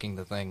course making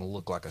the thing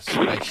look like a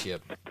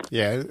spaceship.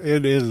 Yeah,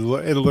 it is.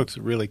 It looks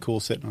really cool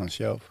sitting on a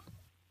shelf.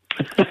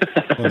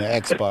 When the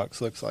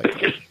Xbox looks like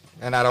it.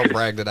 And I don't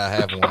brag that I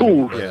have one.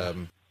 Cool. But, yeah.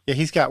 Yeah,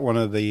 he's got one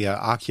of the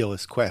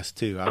Oculus Quest,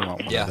 too. I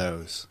want one of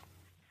those.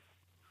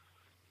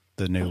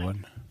 The new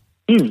one.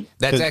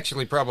 That's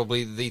actually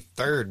probably the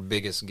third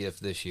biggest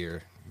gift this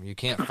year. You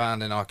can't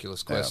find an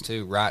Oculus Quest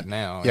 2 right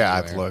now. Yeah,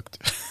 anywhere. I've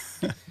looked.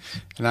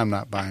 And I'm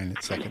not buying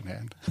it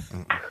secondhand.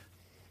 I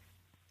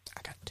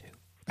got two.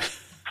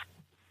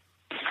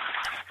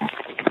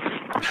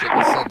 I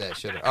shouldn't have said that,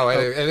 should I? Oh,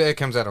 it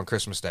comes out on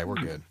Christmas Day. We're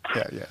good.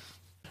 Yeah.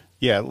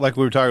 Yeah, like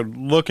we were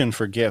talking, looking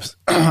for gifts.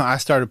 I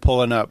started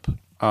pulling up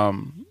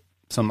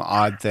some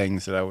odd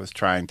things that I was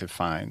trying to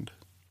find.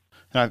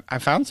 And I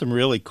found some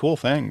really cool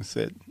things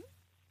that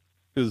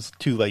it was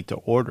too late to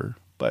order,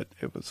 but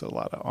it was a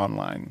lot of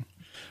online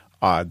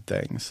odd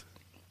things.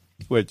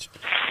 Which,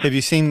 have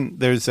you seen,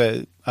 there's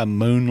a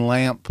moon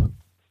lamp?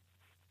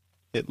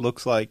 It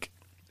looks like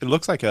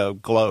a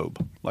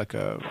globe, like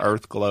a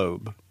Earth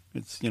globe.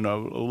 It's, a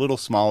little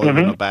smaller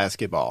than a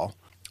basketball,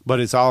 but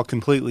it's all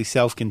completely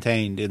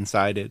self-contained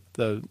inside it.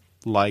 The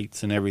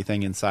lights and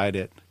everything inside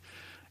it.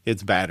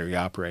 It's battery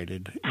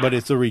operated, but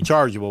it's a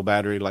rechargeable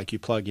battery like you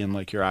plug in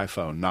like your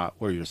iPhone, not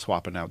where you're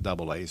swapping out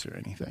AA's or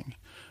anything.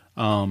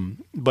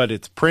 But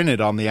it's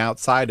printed on the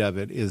outside of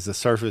it is the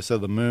surface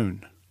of the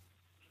moon.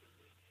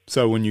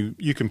 So when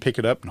you can pick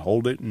it up and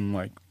hold it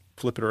and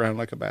flip it around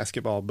like a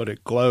basketball, but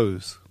it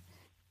glows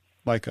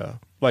like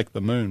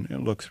the moon. It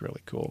looks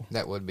really cool.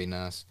 That would be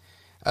nice.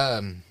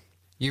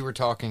 You were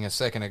talking a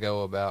second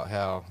ago about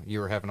how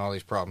you were having all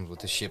these problems with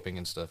the shipping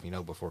and stuff,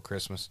 before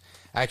Christmas.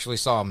 I actually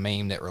saw a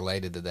meme that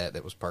related to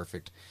that was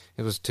perfect.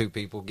 It was two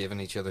people giving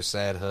each other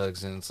sad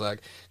hugs, and it's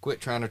like, quit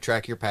trying to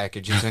track your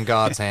packages in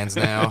God's hands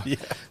now.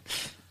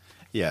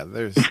 Yeah,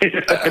 there's stuff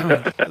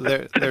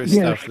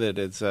that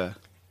it's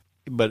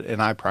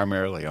and I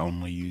primarily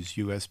only use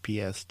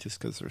USPS just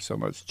because they're so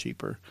much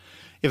cheaper.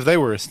 If they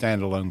were a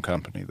standalone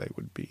company, they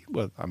would be,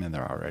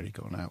 they're already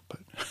going out, but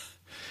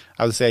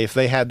I would say if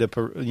they had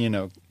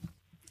to,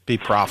 be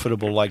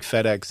profitable like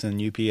FedEx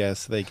and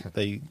UPS, they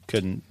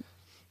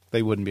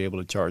wouldn't be able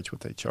to charge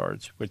what they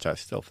charge, which I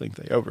still think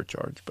they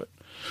overcharge. But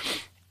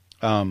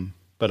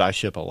I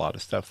ship a lot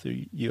of stuff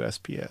through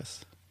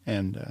USPS,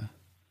 and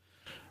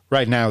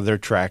right now their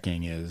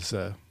tracking is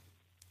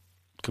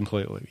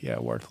completely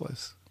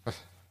worthless.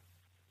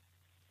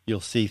 You'll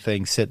see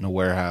things sit in a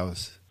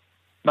warehouse.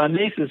 My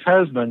niece's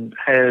husband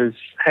has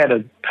had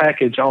a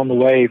package on the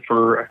way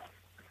for,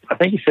 I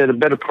think he said, a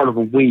better part of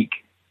a week,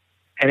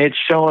 and it's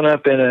showing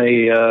up in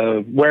a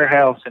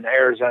warehouse in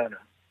Arizona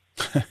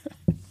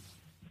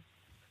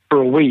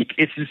for a week.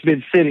 It's just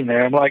been sitting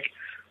there. I'm like,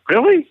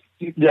 really?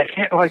 They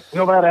can't like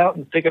fill that out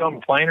and stick it on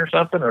a plane or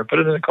something, or put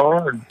it in a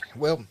car and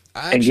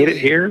get it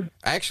here?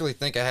 I actually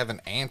think I have an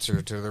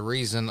answer to the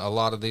reason a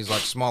lot of these like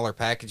smaller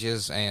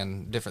packages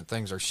and different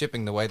things are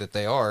shipping the way that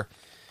they are.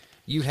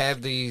 You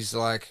have these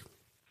like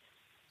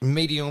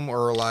medium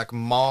or like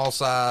mall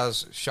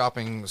size,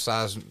 shopping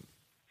size,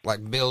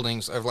 like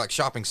buildings of like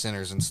shopping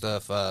centers and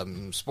stuff,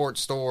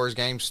 sports stores,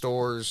 game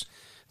stores,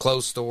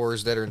 clothes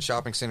stores that are in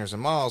shopping centers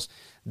and malls,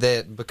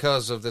 that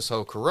because of this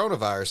whole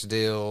coronavirus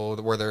deal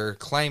where they're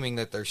claiming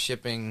that they're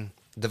shipping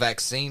the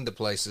vaccine to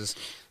places,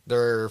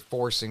 they're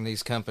forcing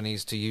these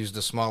companies to use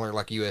the smaller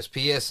like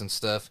USPS and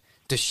stuff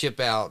to ship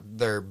out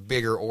their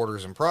bigger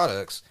orders and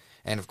products.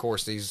 And of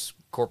course these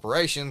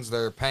corporations,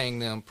 they're paying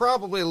them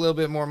probably a little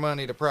bit more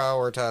money to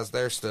prioritize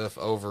their stuff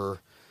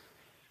over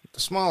the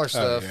smaller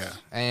stuff.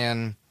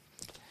 And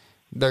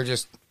they're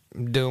just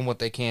doing what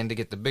they can to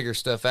get the bigger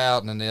stuff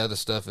out, and then the other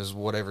stuff is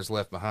whatever's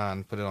left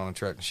behind, put it on a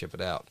truck and ship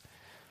it out.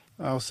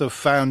 I also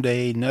found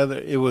another.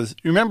 It was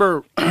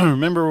remember when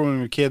we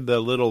were a kid, the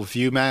little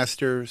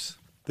ViewMasters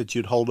that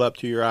you'd hold up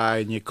to your eye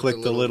and you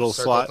click the little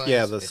slot. Things?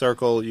 Yeah, the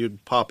circle.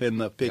 You'd pop in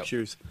the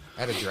pictures. Yep. I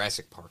had a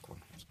Jurassic Park one.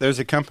 There's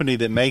a company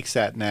that makes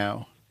that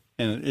now,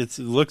 and it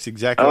looks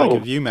exactly like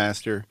a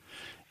ViewMaster.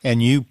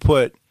 And you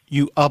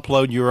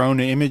upload your own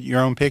image, your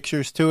own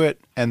pictures to it,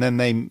 and then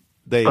they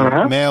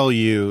mail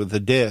you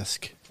the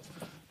disc,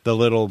 the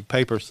little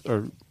paper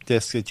or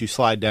disc that you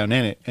slide down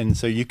in it, and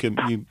so you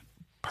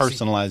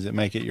personalize it,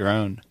 make it your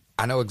own.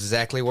 I know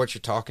exactly what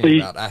you're talking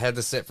about. I had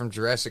the set from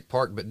Jurassic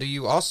Park, but do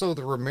you also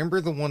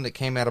remember the one that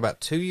came out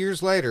about 2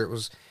 years later? It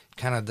was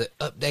kind of the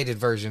updated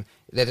version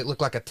that it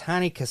looked like a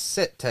tiny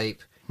cassette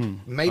tape,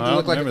 made to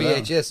look like a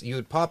VHS. That. You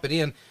would pop it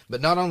in,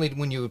 but not only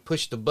when you would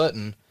push the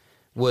button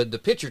would the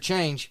picture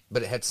change,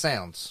 but it had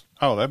sounds.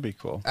 Oh, that'd be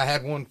cool. I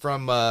had one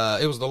from,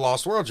 it was the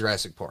Lost World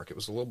Jurassic Park. It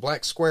was a little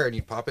black square, and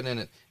you'd pop it in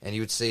it, and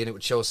you would see it, and it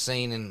would show a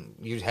scene, and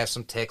you'd have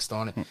some text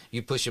on it.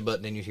 You'd push a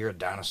button, and you'd hear a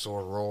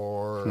dinosaur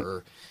roar,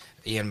 or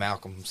Ian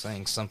Malcolm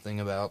saying something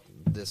about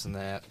this and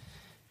that.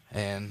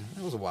 And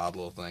it was a wild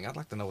little thing. I'd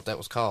like to know what that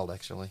was called,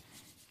 actually.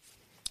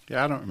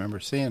 Yeah, I don't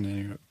remember seeing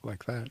any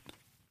like that.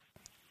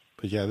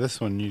 But yeah, this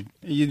one,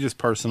 you just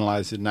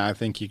personalize it, and I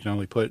think you can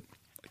only put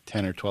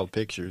 10 or 12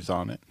 pictures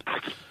on it.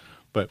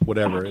 But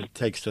whatever it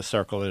takes to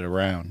circle it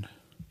around.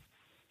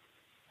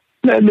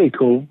 That'd be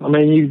cool. I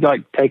mean, you'd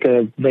like take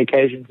a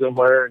vacation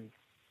somewhere and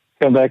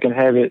come back and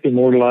have it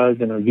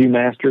immortalized in a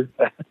ViewMaster.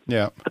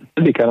 Yeah.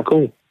 That'd be kind of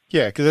cool.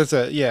 Yeah, because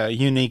that's a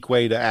unique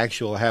way to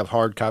actually have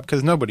hard copy.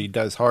 Because nobody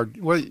does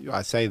well,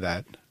 I say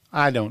that.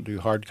 I don't do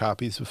hard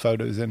copies of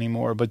photos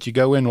anymore. But you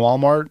go in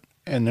Walmart,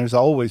 and there's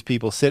always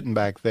people sitting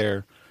back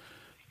there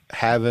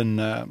having,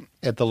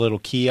 at the little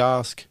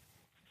kiosk,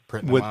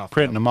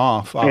 printing them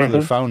off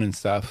their phone and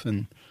stuff.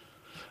 And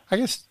I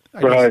guess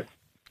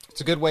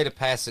it's a good way to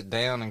pass it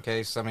down in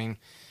case, I mean,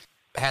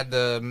 had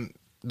the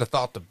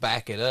thought to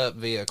back it up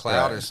via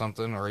cloud or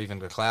something, or even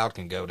the cloud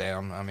can go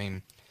down. I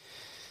mean,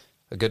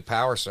 a good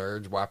power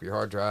surge, wipe your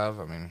hard drive.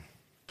 I mean,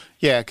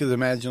 yeah, because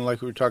imagine,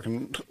 like we were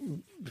talking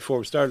before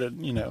we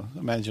started,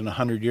 imagine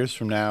 100 years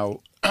from now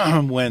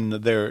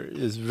when there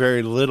is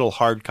very little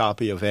hard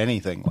copy of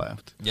anything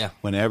left. Yeah.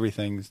 When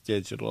everything's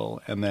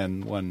digital, and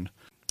then when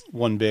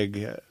one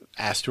big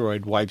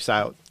asteroid wipes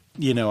out,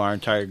 our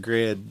entire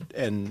grid,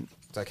 and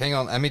it's like, hang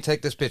on, let me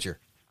take this picture.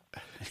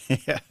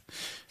 Yeah,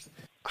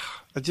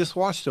 I just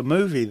watched a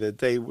movie that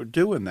they were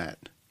doing that.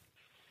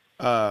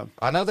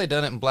 I know they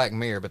done it in Black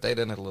Mirror, but they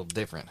done it a little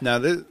different. Now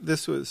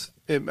this was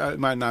it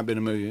might not have been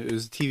a movie. It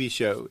was a TV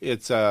show.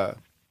 It's a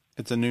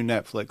new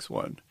Netflix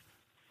one,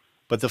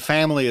 but the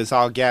family is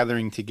all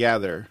gathering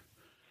together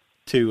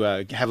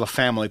to have a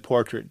family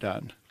portrait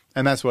done,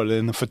 and that's what.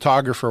 And the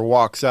photographer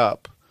walks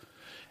up.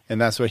 And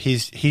that's what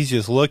he's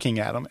just looking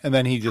at them, and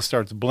then he just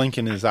starts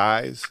blinking his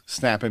eyes,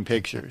 snapping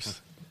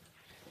pictures.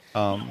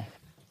 I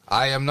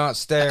am not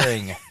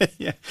staring.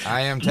 Yeah.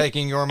 I am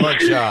taking your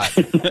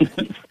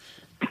mugshot.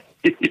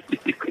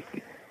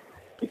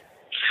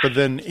 But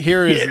then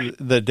here is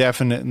the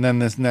definite, and then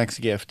this next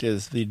gift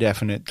is the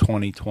definite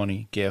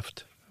 2020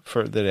 gift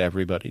that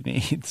everybody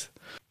needs.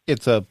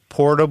 It's a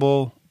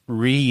portable,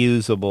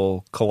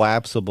 reusable,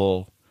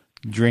 collapsible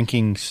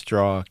drinking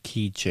straw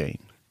keychain.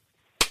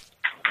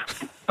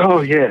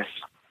 Oh, yes.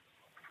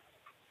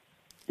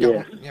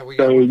 Yeah. We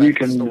so you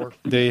can.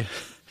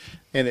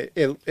 And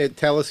it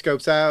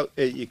telescopes out.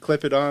 You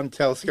clip it on,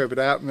 telescope it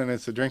out, and then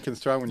it's a drinking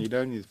straw. When you're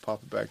done, you just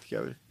pop it back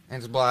together.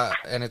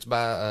 And it's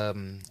by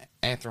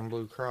Anthem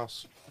Blue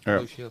Cross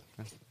Blue Shield.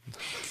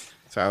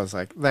 So I was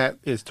like, that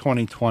is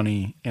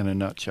 2020 in a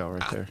nutshell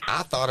right there.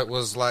 I thought it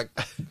was like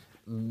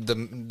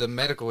the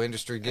medical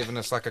industry giving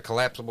us like a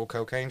collapsible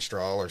cocaine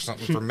straw or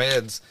something for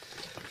meds.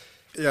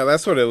 Yeah,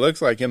 that's what it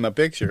looks like in the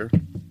picture.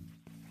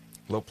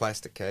 Little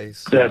plastic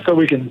case. Yeah, so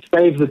we can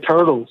save the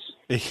turtles.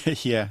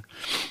 Yeah.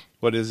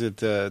 What is it?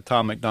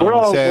 Tom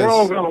McDonald says.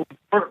 We're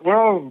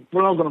all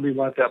going to be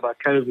wiped out by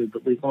COVID,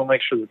 but we want to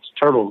make sure that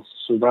the turtles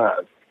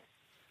survive.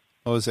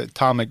 What was it?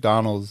 Tom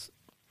McDonald's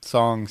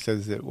song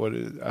says that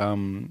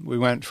we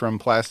went from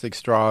plastic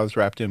straws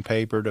wrapped in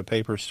paper to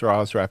paper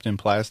straws wrapped in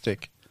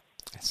plastic.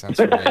 That sounds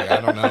familiar. I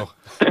don't know.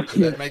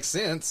 That makes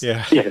sense.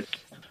 Yeah. Yes.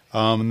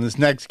 And this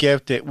next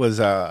gift, it's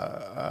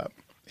a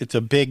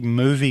big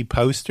movie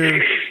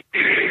poster,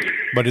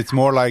 but it's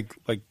more like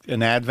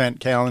an advent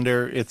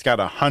calendar. It's got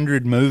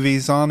 100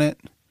 movies on it,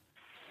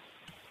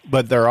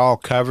 but they're all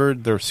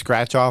covered. They're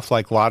scratch off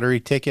like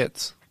lottery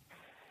tickets.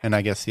 And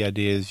I guess the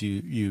idea is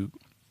you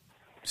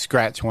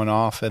scratch one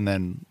off and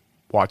then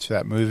watch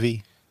that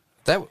movie.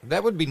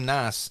 That would be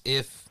nice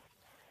if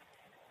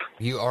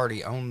you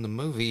already own the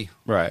movie.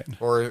 Right.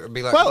 Or it'd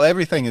be like, well,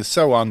 everything is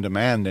so on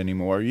demand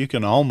anymore. You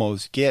can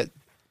almost get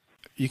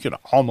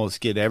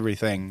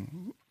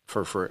everything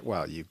for free.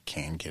 Well, you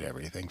can get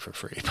everything for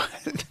free,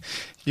 but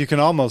you can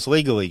almost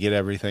legally get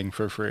everything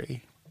for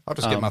free. I'll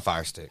just get my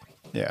Fire Stick.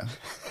 Yeah.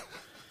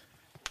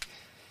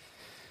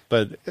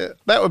 But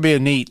that would be a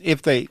neat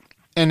if they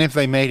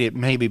made it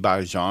maybe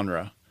by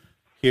genre.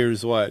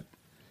 Here's what,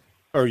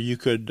 or you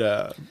could.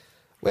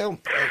 Well,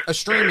 a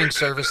streaming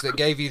service that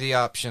gave you the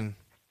option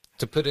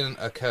to put in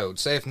a code.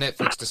 Say if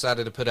Netflix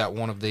decided to put out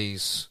one of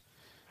these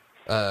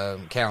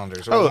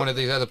calendars or one of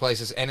these other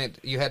places, and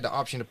you had the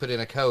option to put in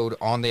a code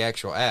on the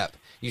actual app.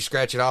 You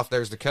scratch it off.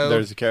 There's the code.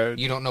 There's the code.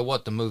 You don't know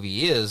what the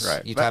movie is.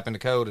 Right. You type in the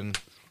code, and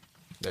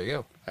there you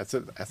go. That's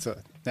a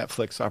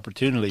Netflix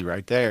opportunity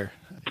right there.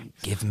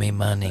 Give me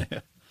money.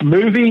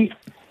 Movie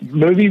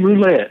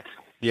roulette.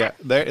 Yeah,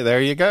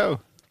 there you go.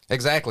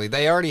 Exactly.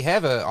 They already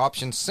have an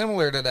option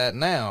similar to that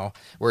now,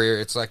 where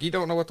it's like, you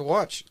don't know what to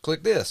watch,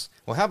 click this.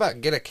 Well, how about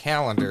get a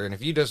calendar, and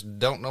if you just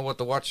don't know what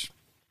to watch,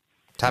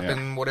 type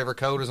in whatever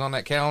code is on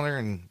that calendar.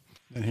 And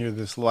here,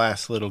 this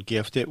last little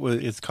gift,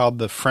 it's called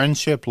the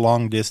Friendship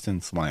Long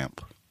Distance Lamp.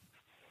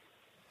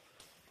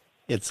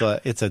 It's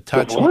a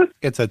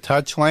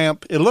touch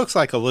lamp. It looks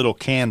like a little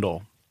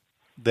candle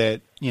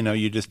that,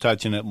 you just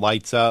touch and it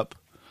lights up.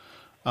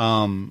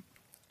 The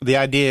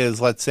idea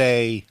is, let's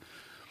say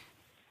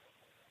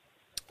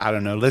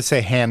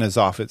Hannah's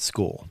off at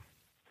school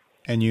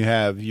and you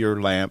have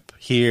your lamp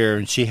here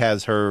and she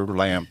has her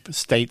lamp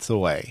states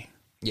away.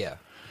 Yeah.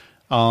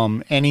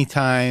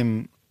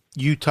 Anytime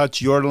you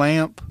touch your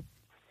lamp,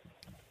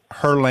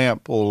 her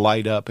lamp will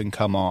light up and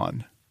come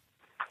on.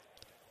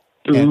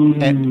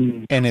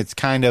 And it's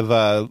kind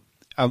of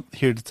I'm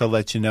here to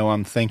let you know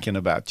I'm thinking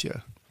about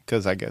you,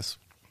 because I guess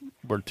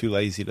we're too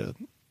lazy to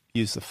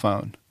use the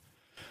phone.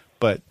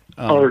 But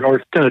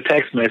or send a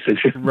text message.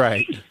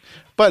 Right.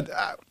 But,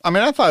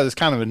 I thought it was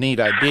kind of a neat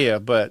idea,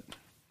 but...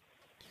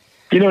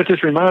 You know what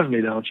this reminds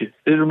me, don't you?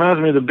 It reminds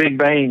me of the Big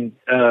Bang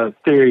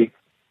Theory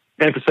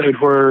episode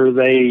where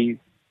they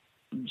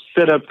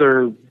set up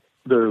their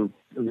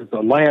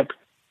lamp,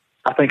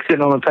 I think,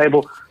 sitting on the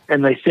table,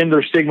 and they send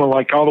their signal,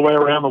 like, all the way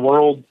around the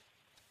world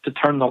to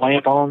turn the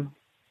lamp on.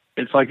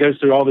 It's like goes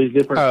through all these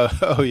different...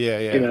 Oh,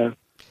 yeah.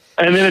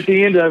 And then at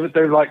the end of it,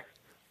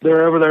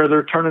 they're over there,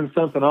 they're turning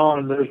something on,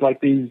 and there's,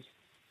 like, these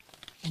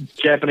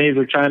Japanese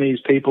or Chinese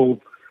people,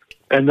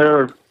 and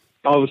they're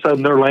all of a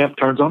sudden their lamp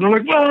turns on. They're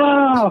like,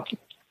 "Wow!"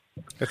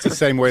 That's the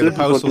same way the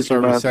Postal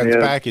Service sends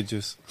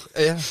packages.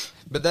 Yeah,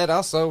 but that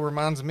also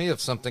reminds me of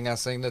something I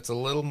seen that's a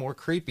little more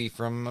creepy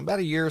from about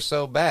a year or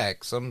so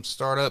back. Some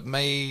startup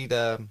made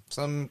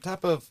some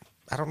type of,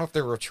 I don't know if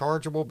they're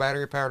rechargeable,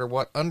 battery powered or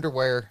what,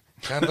 underwear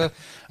kind of.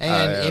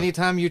 And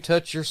anytime you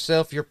touch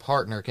yourself, your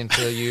partner can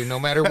feel you, no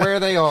matter where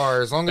they are,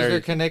 as long as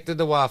they're connected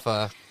to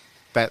Wi-Fi.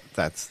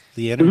 That's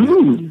the internet.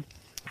 Ooh.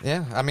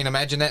 Yeah,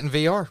 imagine that in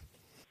VR.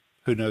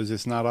 Who knows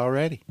it's not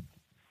already?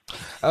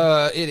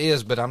 It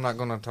is, but I'm not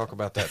going to talk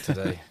about that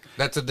today.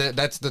 That's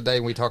the day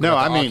we talk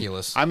about the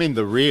Oculus. I mean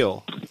the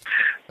real.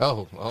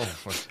 Oh.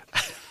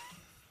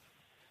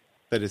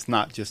 That it's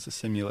not just a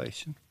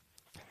simulation.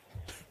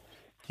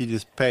 You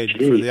just paid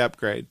for the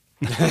upgrade.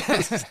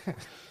 That's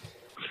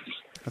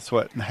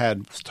what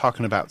was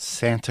talking about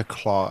Santa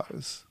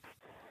Claus.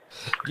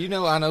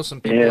 I know some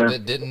people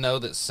that didn't know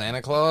that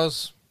Santa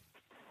Claus...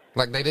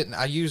 Like, they didn't...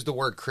 I used the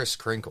word Kris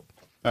Kringle.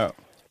 Oh.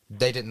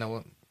 They didn't know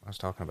what I was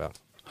talking about.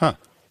 Huh.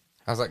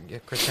 I was like, yeah,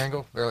 Kris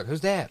Kringle? They're like,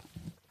 who's that?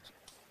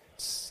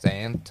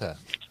 Santa.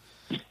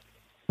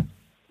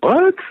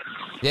 What?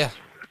 Yeah.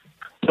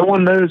 No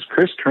one knows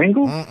Kris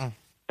Kringle? Mm-mm.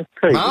 That's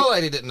crazy. My old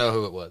lady didn't know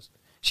who it was.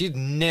 She'd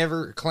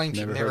never claimed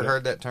she'd never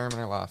heard that term in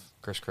her life.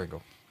 Kris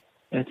Kringle.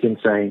 That's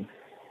insane.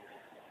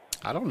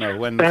 I don't know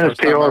when the Santa's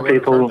first time I would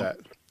have heard that.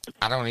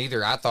 I don't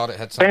either. I thought it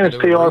had something to do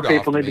with PR Rudolph,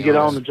 people need to get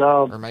on the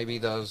job. Or maybe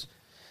those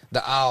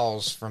the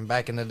aisles from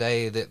back in the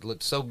day that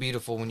looked so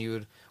beautiful when you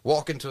would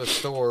walk into a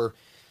store.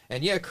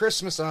 And yeah,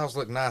 Christmas aisles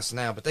look nice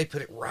now, but they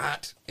put it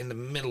right in the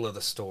middle of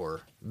the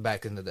store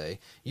back in the day.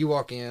 You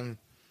walk in,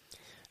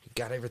 you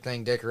got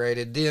everything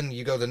decorated. Then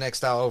you go the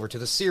next aisle over to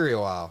the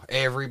cereal aisle.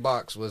 Every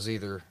box was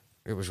it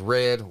was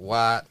red,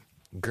 white,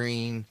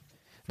 green.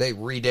 They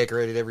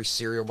redecorated every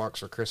cereal box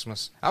for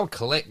Christmas. I would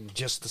collect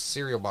just the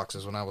cereal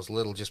boxes when I was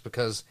little just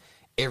because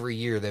every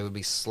year they would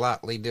be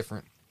slightly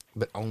different,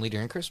 but only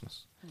during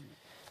Christmas.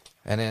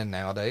 And then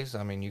nowadays,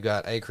 I mean, you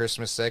got a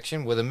Christmas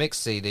section with a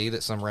mixed CD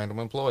that some random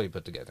employee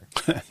put together.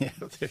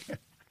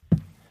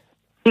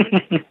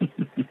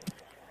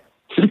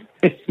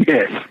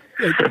 Yes.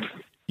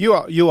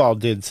 You all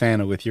did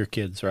Santa with your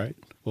kids, right?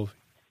 Wolfie?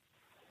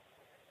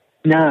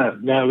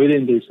 No, we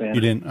didn't do Santa.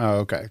 You didn't? Oh,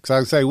 okay. Because I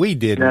would say we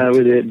didn't. No,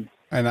 we didn't.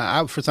 And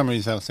I, for some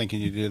reason, I was thinking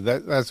you did.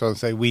 That's what I would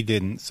say. We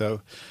didn't.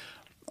 So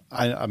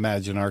I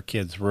imagine our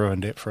kids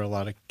ruined it for a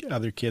lot of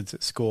other kids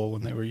at school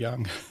when they were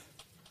young.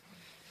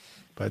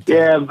 But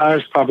yeah,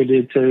 ours probably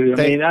did too.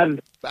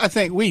 I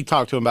think we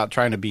talked to them about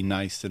trying to be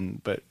nice,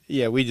 but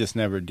yeah, we just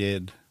never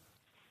did.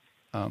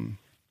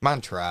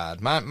 Mine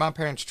tried. My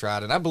parents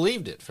tried, and I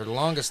believed it for the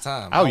longest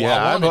time. Oh,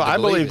 yeah, I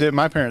believed it.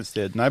 My parents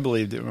did, and I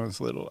believed it when I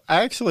was little.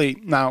 I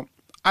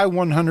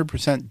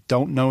 100%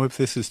 don't know if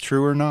this is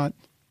true or not.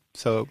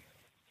 So,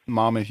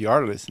 Mom, if you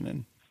are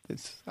listening,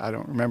 I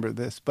don't remember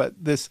this, but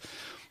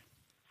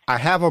I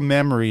have a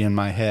memory in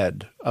my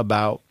head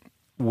about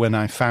when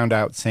I found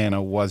out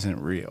Santa wasn't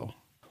real.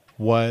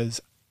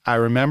 I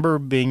remember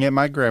being at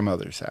my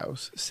grandmother's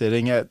house,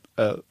 sitting at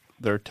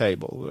their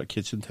table, a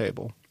kitchen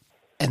table,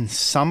 and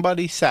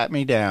somebody sat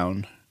me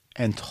down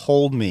and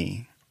told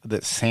me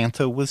that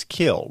Santa was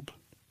killed,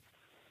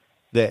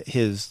 that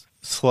his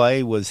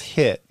sleigh was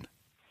hit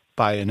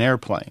by an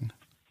airplane,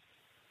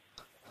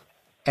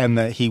 and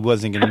that he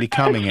wasn't going to be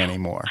coming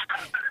anymore.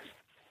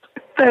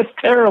 That's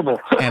terrible.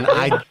 And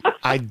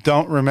I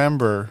don't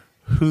remember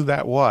who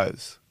that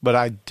was, but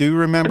I do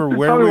remember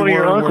where we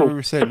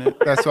were sitting.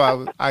 That's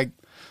why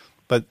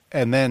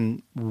and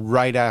then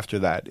right after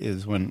that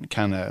is when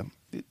kind of,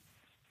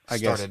 I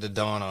guess, started to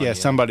dawn on you. Yeah,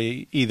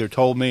 somebody either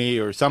told me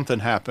or something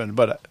happened,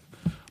 but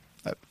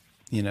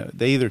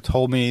they either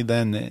told me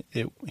then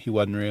he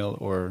wasn't real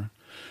or.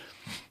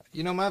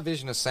 My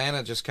vision of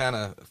Santa just kind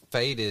of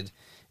faded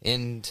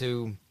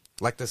into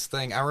like this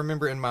thing. I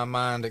remember in my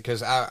mind,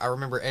 because I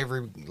remember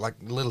every, like,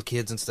 little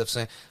kids and stuff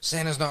saying,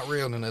 Santa's not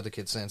real, and another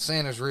kid saying,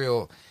 Santa's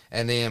real.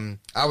 And then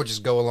I would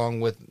just go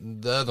along with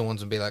the other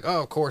ones and be like,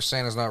 oh, of course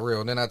Santa's not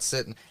real. And then I'd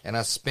sit and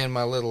I'd spin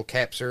my little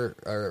Casper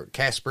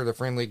the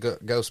Friendly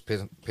Ghost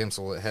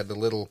pencil that had the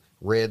little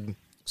red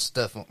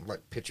stuff,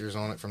 like pictures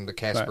on it from the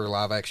Casper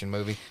live action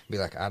movie. Be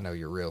like, I know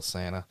you're real,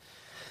 Santa.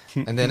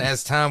 And then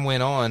as time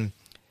went on,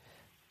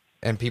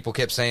 and people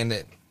kept saying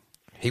that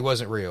he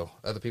wasn't real,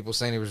 other people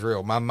saying he was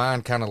real, my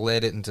mind kind of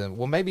led it into,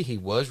 well, maybe he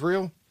was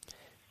real,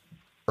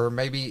 or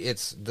maybe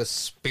it's the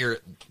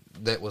spirit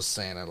that was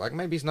Santa. Like,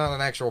 maybe he's not an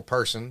actual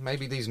person.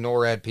 Maybe these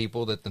NORAD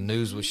people that the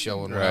news was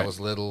showing when I was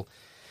little,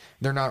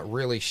 they're not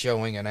really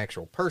showing an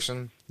actual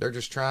person. They're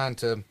just trying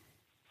to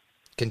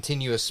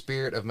continue a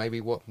spirit of maybe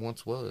what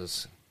once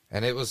was.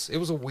 And it was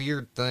a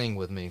weird thing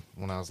with me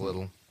when I was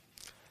little.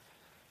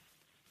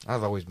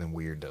 I've always been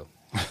weird, though.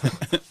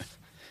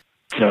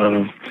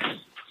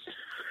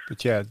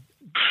 But yeah,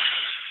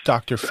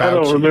 Dr. Fauci. I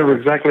don't remember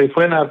exactly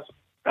when I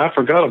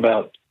forgot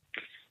about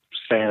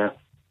Santa.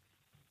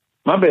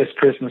 My best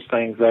Christmas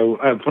things, though,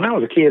 when I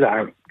was a kid,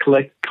 I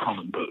collected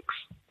comic books.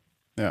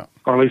 Yeah.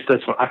 Or at least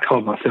that's what I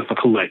called myself, a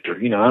collector.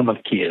 I'm a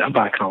kid. I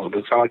buy comic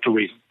books. I like to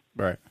read them.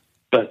 Right.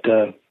 But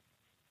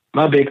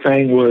my big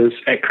thing was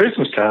at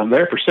Christmas time,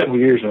 there for several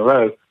years in a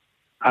row,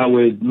 I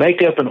would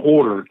make up an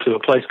order to a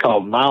place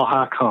called Mile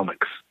High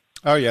Comics.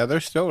 Oh, yeah, they're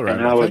still around,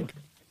 and I think.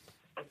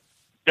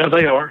 Yeah,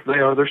 they are.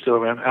 They're still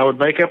around. I would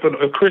make up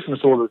a Christmas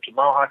order to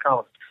Mile High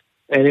Comics,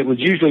 and it would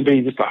usually be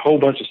just a whole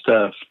bunch of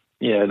stuff,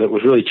 that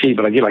was really cheap,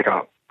 but I get like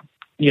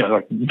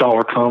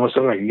dollar comics,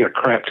 so you get a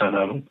crap ton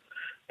of them.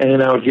 And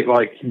then I would get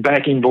like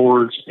backing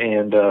boards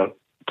and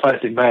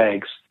plastic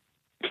bags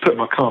to put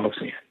my comics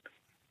in.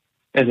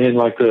 And then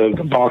like the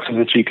boxes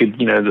that you could,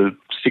 the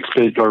 6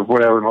 foot or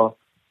whatever,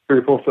 3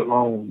 or 4 foot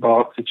long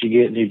box that you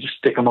get, and you just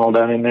stick them all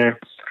down in there.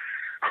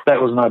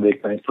 That was my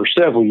big thing for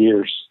several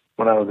years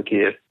when I was a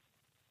kid.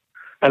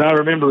 And I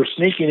remember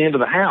sneaking into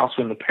the house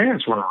when the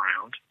parents weren't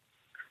around,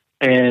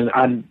 and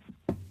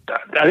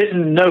I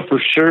didn't know for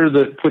sure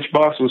which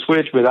box was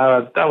which, but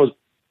I was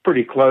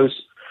pretty close.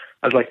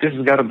 I was like, this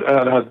has got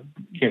to,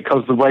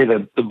 because the way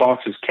the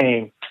boxes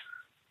came,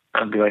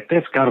 I'd be like,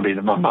 that's got to be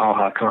the Mile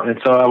High Comics.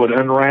 And so I would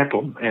unwrap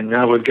them, and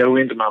I would go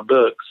into my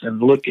books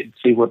and look and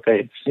see what they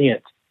had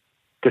sent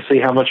to see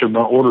how much of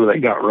my order they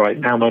got right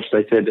and how much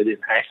they said they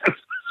didn't have.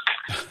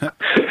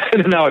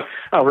 And then I'll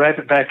wrap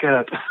it back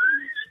up.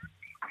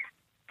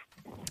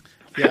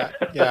 Yeah,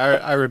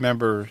 I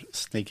remember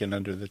sneaking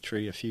under the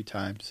tree a few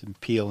times and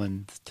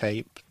peeling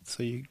tape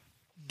so you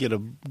get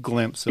a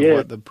glimpse of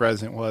what the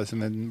present was,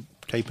 and then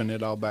taping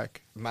it all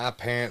back. My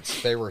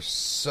parents, they were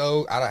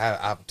so,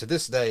 to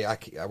this day,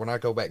 when I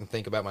go back and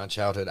think about my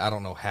childhood, I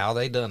don't know how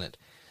they done it.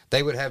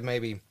 They would have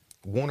maybe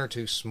one or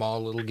two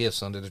small little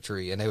gifts under the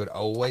tree, and they would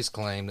always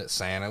claim that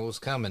Santa was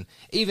coming.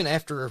 Even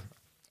after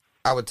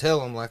I would tell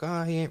them, like,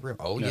 oh, he ain't real.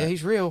 Oh, yeah,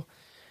 he's real.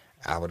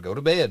 I would go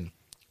to bed,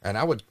 and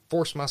I would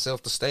force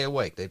myself to stay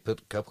awake. They'd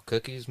put a couple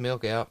cookies,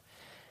 milk out.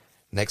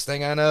 Next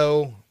thing I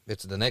know,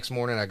 it's the next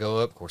morning I go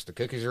up. Of course, the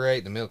cookies are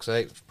ate, the milk's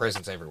ate,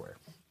 presents everywhere.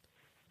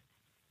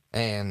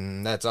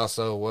 And that's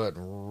also what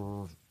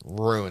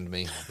ruined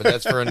me. But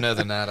that's for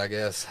another night, I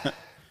guess.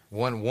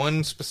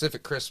 One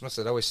specific Christmas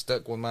that always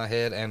stuck with my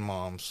head and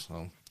Mom's.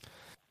 So,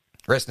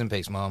 rest in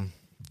peace, Mom.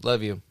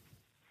 Love you.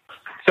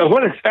 So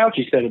what has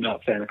Fauci said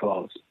about Santa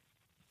Claus?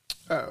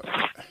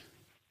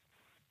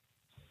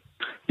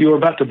 You were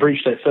about to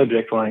breach that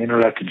subject when I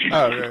interrupted you.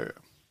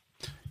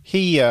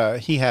 He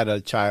had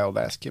a child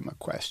ask him a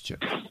question,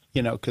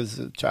 because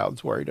the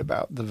child's worried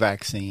about the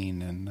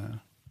vaccine and.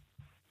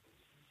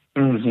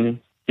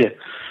 Yeah,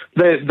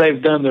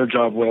 they've done their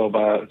job well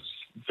by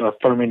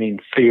fermenting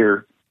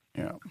fear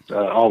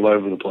all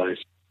over the place.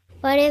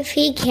 What if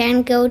he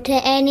can't go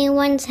to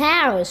anyone's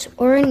house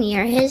or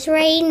near his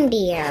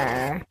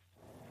reindeer?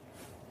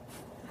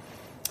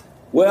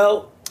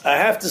 Well, I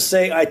have to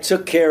say I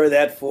took care of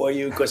that for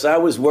you because I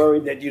was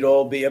worried that you'd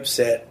all be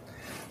upset.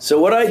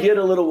 So what I did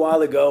a little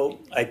while ago,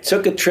 I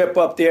took a trip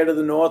up there to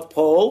the North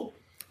Pole.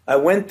 I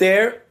went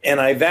there and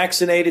I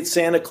vaccinated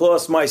Santa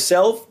Claus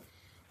myself.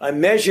 I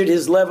measured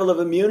his level of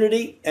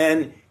immunity,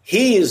 and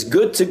he is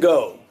good to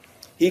go.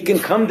 He can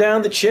come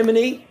down the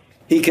chimney.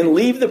 He can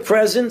leave the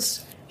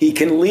presents. He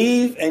can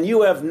leave, and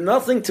you have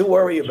nothing to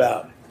worry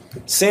about.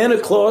 Santa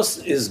Claus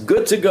is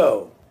good to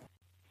go.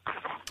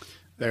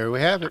 There we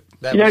have it.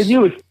 That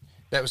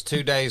was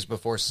 2 days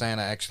before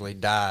Santa actually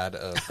died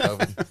of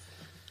COVID.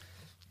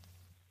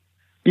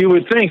 You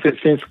would think that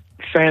since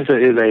Santa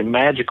is a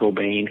magical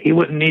being, he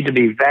wouldn't need to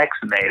be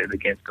vaccinated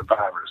against the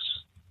virus.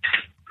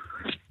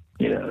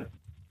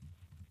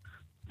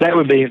 That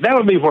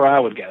would be where I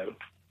would go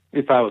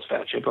if I was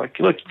Fauci. I'd be like,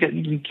 look,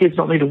 you kids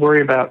don't need to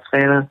worry about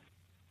Santa.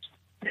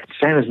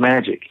 Santa's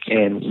magic,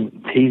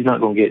 and he's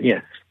not going to get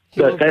you.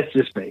 But that's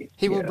just me.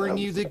 He will bring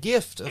you the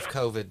gift of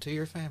COVID to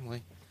your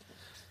family.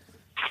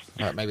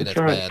 All right, maybe that's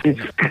right.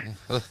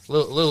 bad.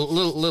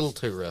 little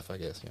too rough, I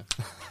guess. Yeah.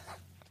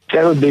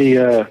 That would be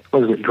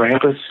what is it,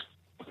 Krampus?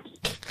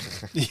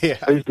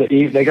 Yeah.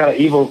 They got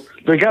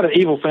an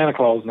evil Santa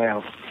Claus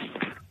now.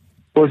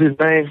 What's his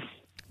name?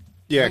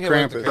 Yeah,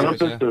 Krampus.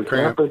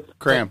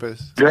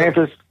 Krampus.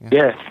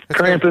 Yeah.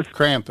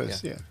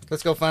 Krampus. Yeah.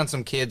 Let's go find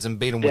some kids and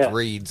beat them with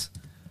reeds.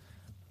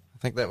 I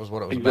think that was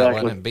what it was about,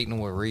 wasn't it? Beating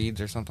them with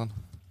reeds or something.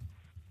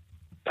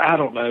 I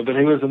don't know, but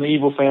he was an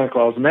evil Santa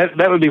Claus, and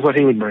that would be what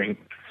he would bring.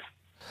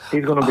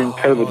 He's going to bring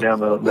COVID down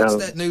the. What's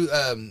that new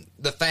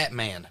The Fat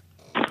Man?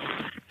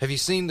 Have you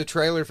seen the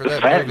trailer for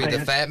that movie,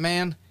 The Fat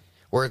Man?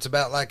 Where it's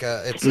about like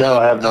No,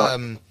 I have not.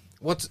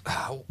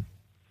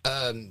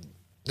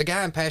 The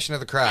guy in Passion of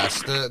the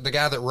Christ, the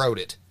guy that wrote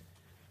it,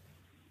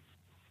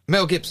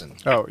 Mel Gibson.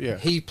 Oh yeah,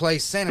 he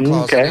plays Santa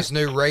Claus in this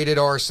new rated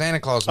R Santa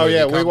Claus movie.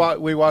 Oh yeah,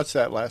 we watched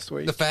that last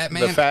week. The Fat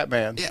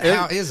Man. Yeah,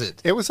 how is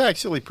it? It was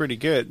actually pretty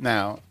good.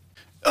 Now,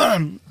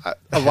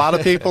 a lot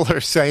of people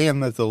are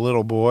saying that the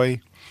little boy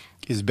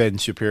is Ben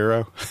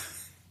Shapiro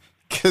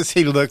because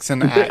he looks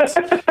and acts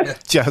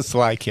just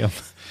like him,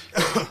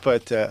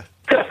 but.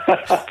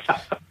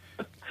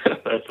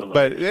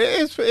 But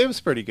it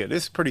was pretty good.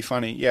 It's pretty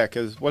funny, yeah.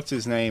 Because what's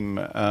his name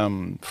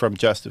from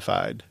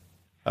Justified?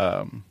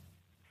 The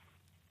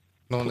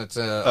one that's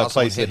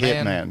plays the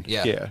Hitman.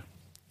 Yeah.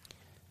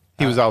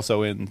 He was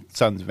also in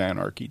Sons of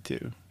Anarchy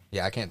too.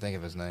 Yeah, I can't think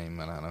of his name.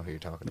 I don't know who you're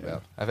talking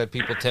about. I've had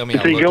people tell me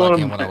I looked like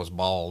him when I was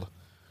bald.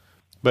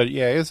 But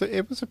yeah,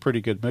 it was a pretty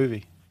good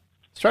movie.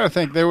 I was trying to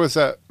think. There was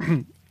I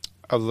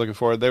was looking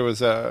for it. There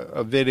was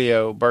a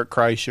video. Bert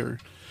Kreischer.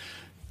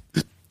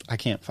 I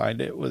can't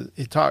find it.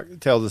 It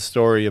tells a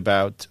story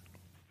about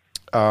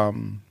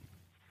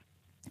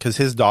because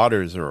his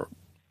daughters are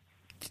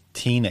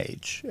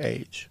teenage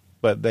age,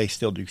 but they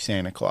still do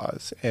Santa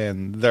Claus,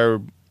 and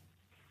they're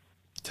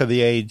to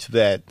the age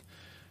that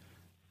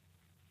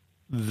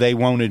they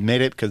won't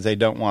admit it because they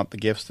don't want the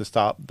gifts to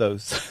stop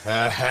those.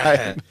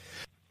 The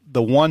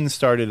one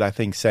started, I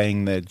think,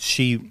 saying that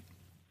she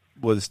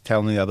was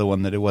telling the other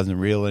one that it wasn't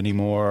real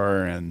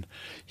anymore, and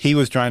he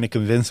was trying to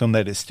convince them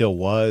that it still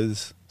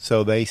was.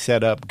 So they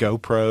set up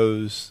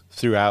GoPros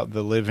throughout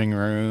the living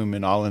room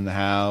and all in the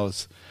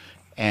house.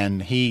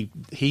 And he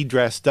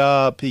dressed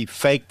up. He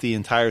faked the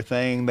entire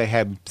thing. They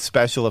had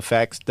special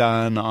effects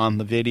done on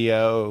the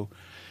video.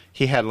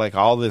 He had like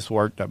all this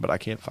work done, but I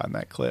can't find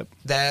that clip.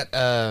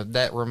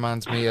 That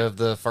reminds me of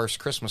the first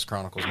Christmas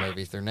Chronicles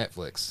movie through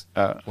Netflix.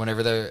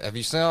 Whenever have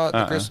you saw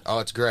it? Oh,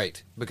 it's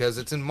great because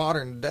it's in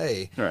modern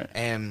day. Right.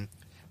 And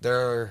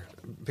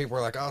people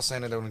are like, oh,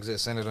 Santa don't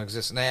exist,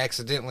 and they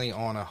accidentally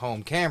on a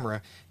home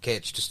camera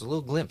catch just a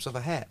little glimpse of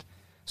a hat.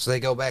 So they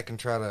go back and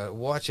try to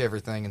watch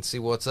everything and see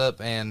what's up,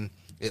 and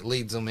it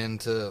leads them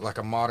into like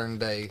a modern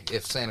day,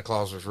 if Santa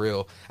Claus was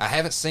real. I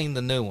haven't seen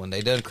the new one.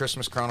 They done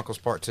Christmas Chronicles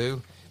Part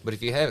 2, but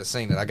if you haven't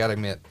seen it, I got to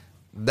admit,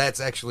 that's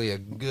actually a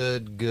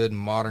good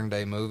modern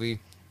day movie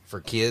for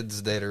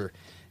kids that are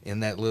in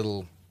that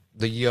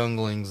the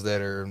younglings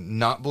that are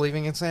not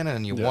believing in Santa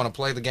and you want to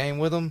play the game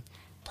with them.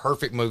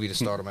 Perfect movie to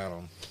start them out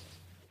on.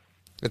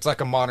 It's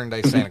like a modern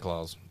day Santa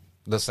Claus.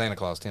 The Santa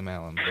Claus, Tim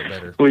Allen, but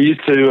better. We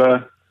used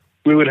to,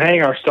 we would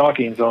hang our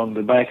stockings on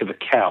the back of the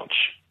couch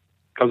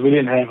because we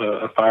didn't have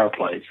a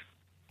fireplace.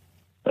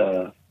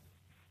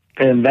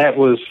 And that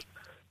was,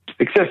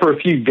 except for a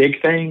few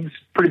big things,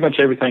 pretty much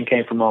everything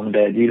came from Mom and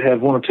Dad. You'd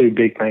have one or two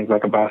big things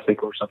like a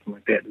bicycle or something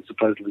like that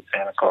supposedly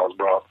Santa Claus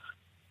brought.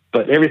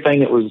 But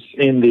everything that was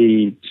in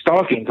the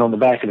stockings on the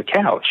back of the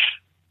couch,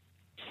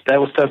 that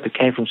was stuff that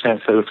came from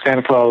Santa. So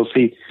Santa Claus,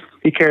 he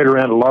carried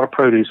around a lot of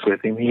produce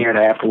with him. He had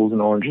apples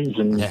and oranges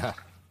and,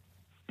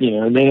 you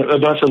know, and then a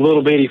bunch of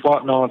little bitty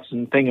whatnots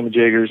and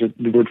thingamajiggers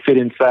that would fit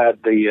inside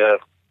the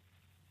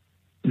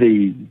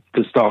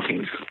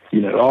stockings.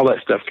 You know, all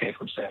that stuff came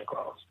from Santa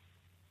Claus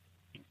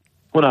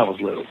when I was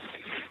little.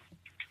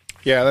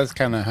 Yeah, that's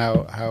kind of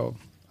how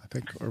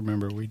I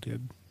remember we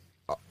did.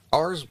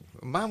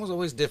 Mine was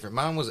always different.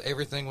 Mine was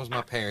everything was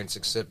my parents,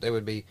 except there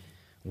would be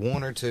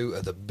one or two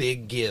of the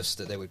big gifts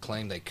that they would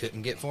claim they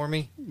couldn't get for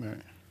me.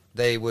 Right.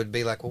 They would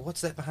be like, well,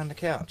 what's that behind the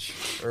couch?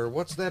 Or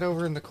what's that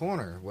over in the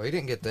corner? Well, you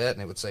didn't get that.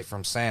 And it would say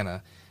from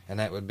Santa. And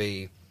that would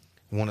be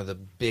one of the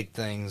big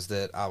things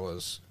that I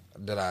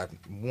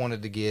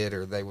wanted to get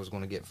or they was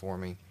going to get for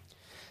me.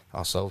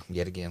 Also,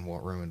 yet again,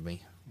 what ruined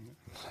me.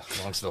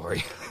 Long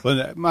story. Well,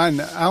 I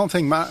don't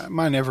think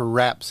mine ever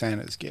wrapped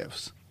Santa's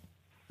gifts.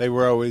 They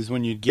were always,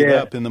 when you'd get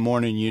up in the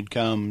morning, you'd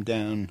come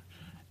down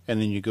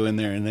and then you go in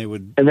there and they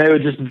would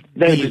just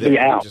be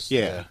out.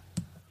 Yeah.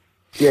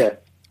 Yeah.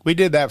 We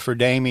did that for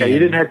Damien. Yeah, you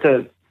didn't have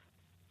to.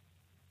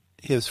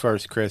 His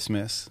first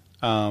Christmas.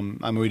 I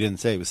mean, we didn't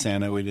say it was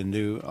Santa. We didn't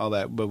do all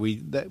that, but we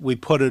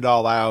put it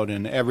all out,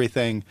 and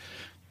everything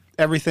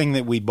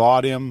that we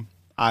bought him,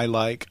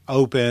 I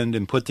opened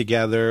and put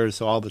together,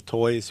 so all the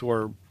toys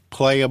were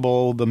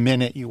playable the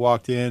minute you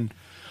walked in.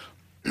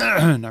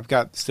 And I've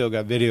still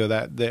got video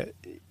of that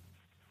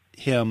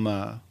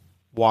him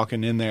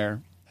walking in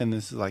there, and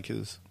this is like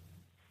his.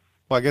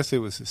 Well, I guess it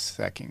was his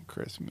second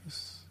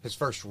Christmas. His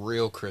first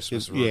real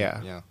Christmas.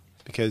 Yeah.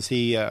 Because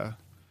he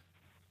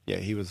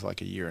was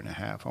like a year and a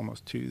half,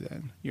 almost 2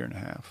 then, year and a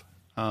half.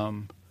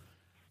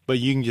 But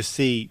you can just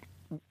see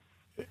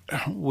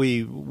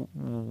we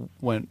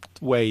went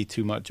way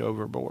too much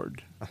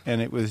overboard,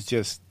 and it was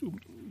just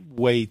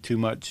way too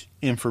much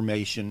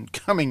information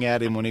coming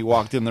at him when he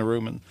walked in the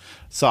room and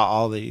saw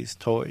all these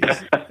toys.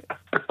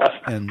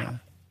 And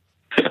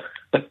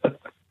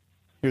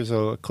here's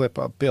a clip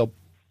of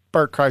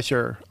Bert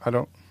Kreischer. I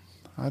don't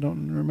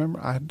remember.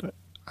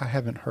 I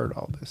haven't heard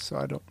all this, so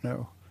I don't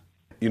know.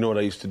 You know what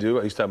I used to do?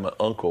 I used to have my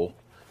uncle,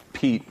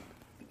 Pete,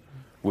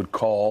 would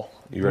call.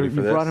 You ready for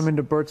this? You brought him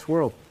into Bert's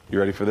world. You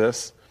ready for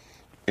this?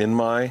 In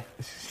my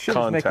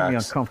contacts, making me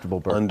uncomfortable,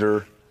 Bert.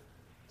 Under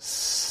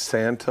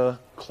Santa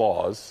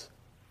Claus,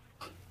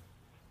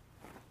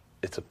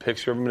 it's a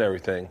picture of him and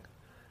everything,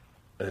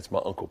 and it's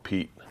my Uncle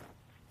Pete.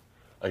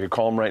 I could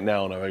call him right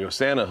now, and if I go,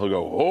 Santa, he'll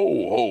go,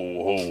 ho,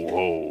 ho, ho,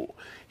 ho.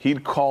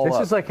 He'd call up.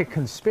 This is like a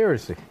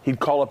conspiracy. He'd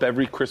call up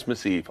every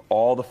Christmas Eve.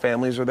 All the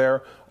families are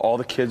there. All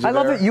the kids are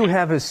there. I love that you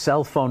have his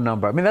cell phone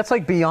number. I mean, that's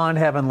like beyond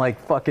having like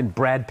fucking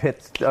Brad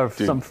Pitt or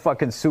some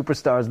fucking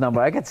superstar's number.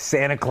 I got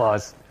Santa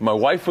Claus. My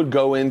wife would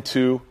go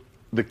into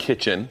the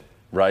kitchen,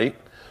 right?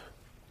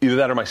 Either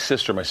that or my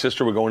sister. My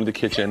sister would go into the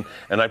kitchen,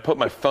 and I'd put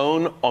my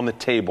phone on the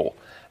table.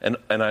 And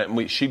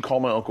she'd call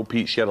my Uncle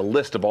Pete. She had a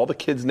list of all the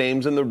kids'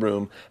 names in the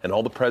room and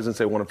all the presents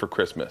they wanted for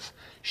Christmas.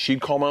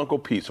 She'd call my Uncle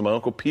Pete. So my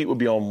Uncle Pete would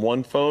be on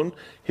one phone.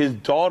 His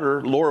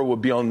daughter, Laura, would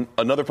be on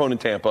another phone in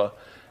Tampa.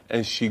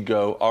 And she'd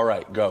go, all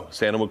right, go.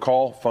 Santa would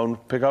call, phone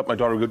pick up. My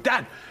daughter would go,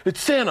 Dad, it's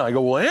Santa. I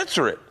go, well,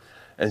 answer it.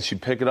 And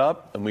she'd pick it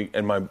up, and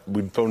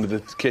we'd phone to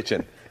the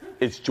kitchen.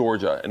 It's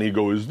Georgia. And he'd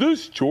go, is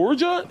this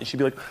Georgia? And she'd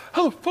be like,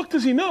 how the fuck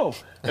does he know?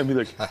 And be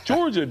like,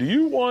 Georgia, do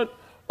you want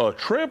a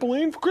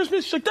trampoline for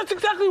Christmas? She's like, that's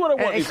exactly what I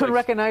want. And he couldn't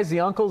recognize the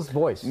uncle's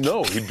voice.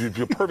 No, he'd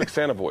do a perfect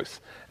Santa voice.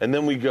 And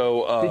then we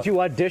go. Did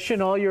you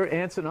audition all your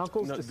aunts and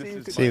uncles to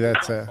see? See,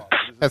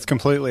 that's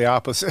completely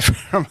opposite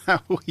from how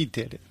we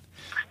did it.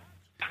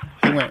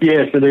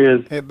 Yes, it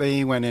is.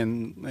 He went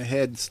in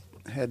head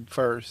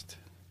first.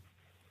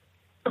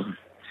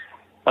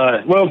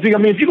 Well, if you're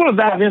going to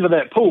dive into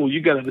that pool,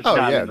 you got to just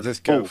dive into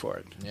just the pool. go for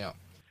it. Yeah.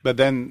 But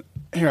then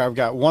here I've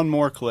got one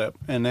more clip,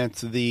 and that's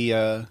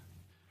the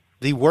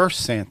worst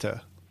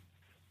Santa.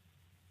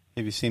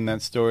 Have you seen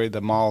that story?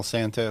 The mall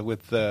Santa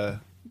with the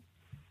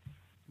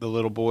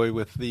little boy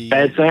with the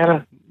Bad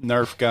Santa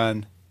Nerf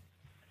gun.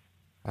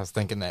 I was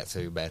thinking that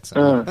too, Bad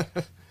Santa.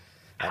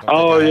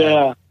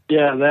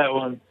 Yeah, that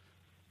one.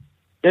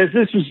 This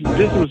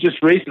was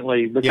just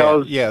recently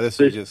because this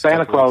was just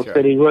Santa Claus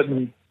said he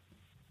wouldn't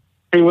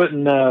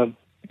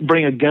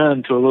bring a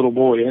gun to a little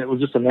boy, and it was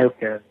just a Nerf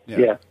gun.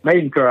 Yeah,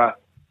 made him cry.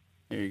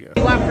 Here you go. What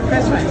do you want for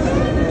Christmas?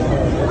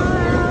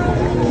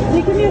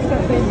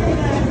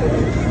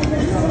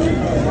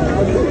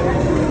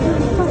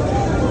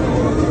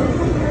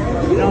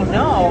 You don't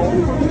know?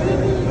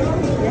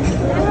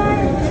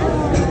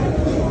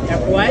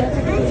 What?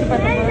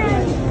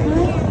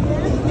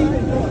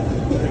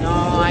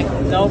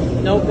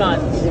 No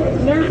guns.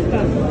 Nerf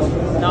gun?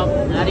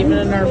 No, not even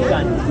a Nerf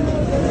gun.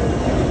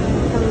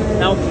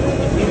 No,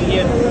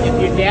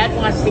 if your dad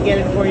wants to get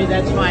it for you,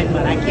 that's fine,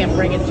 but I can't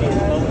bring it to you.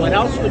 But what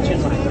else would you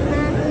like?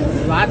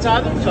 There's lots of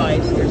other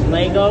toys. There's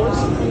Legos,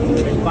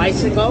 there's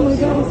bicycles,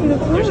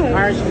 there's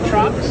cars and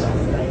trucks.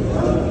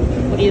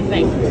 What do you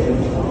think?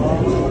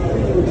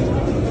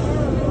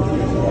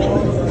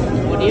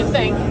 What do you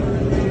think?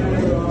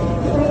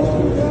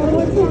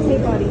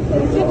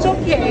 It's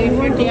okay,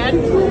 your dad.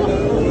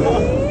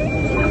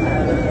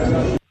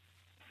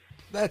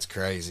 That's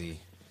crazy.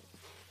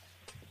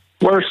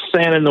 Worst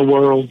Santa in the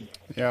world.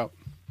 Yeah.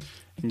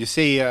 And you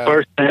see,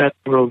 worst Santa in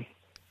the world.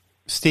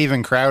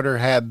 Steven Crowder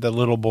had the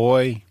little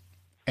boy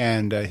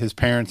and his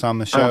parents on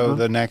the show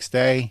the next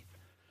day.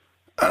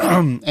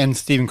 And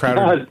Steven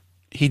Crowder,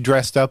 he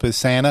dressed up as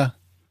Santa,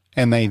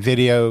 and they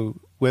video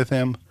with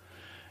him.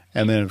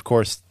 And then, of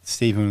course,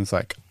 Steven was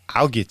like,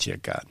 I'll get you a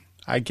gun.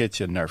 I get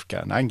you a Nerf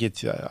gun. I can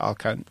get you all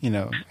kind,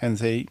 and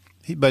say,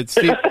 but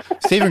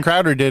Steven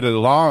Crowder did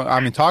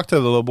talked to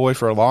the little boy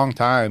for a long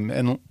time.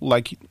 And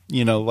like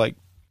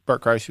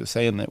Bert Kreischer was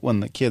saying, that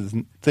when the kids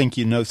think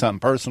you know something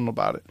personal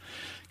about it,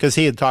 because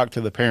he had talked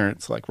to the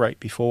parents like right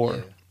before.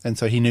 Yeah. And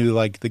so he knew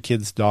like the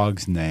kid's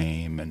dog's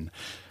name and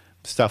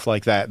stuff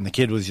like that. And the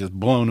kid was just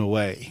blown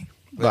away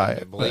by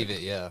it. Believe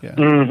it. Yeah.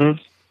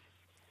 Mm-hmm.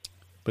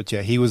 But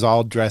yeah, he was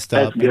all dressed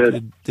up.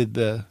 Good. Did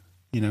the,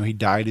 he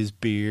dyed his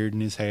beard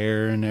and his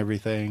hair and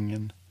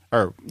everything,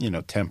 or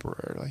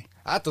temporarily.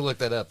 I have to look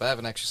that up. I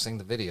haven't actually seen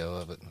the video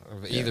of it, or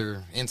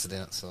either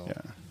incident. So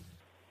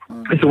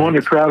it's a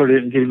wonder Crowder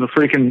didn't give him a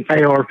freaking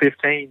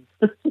AR-15.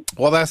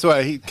 Well, that's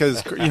why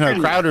because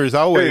Crowder's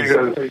always,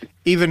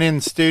 even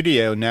in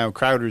studio now,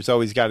 Crowder's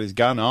always got his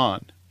gun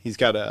on. He's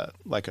got a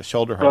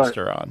shoulder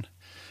holster on.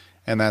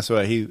 And that's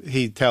what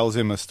he tells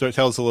him.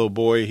 Tells the little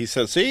boy. He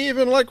says, "See,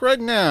 even like right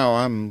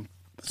now,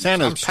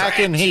 Santa's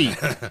packing heat."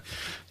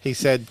 He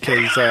said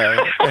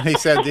and he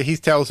said that he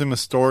tells him a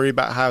story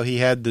about how he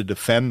had to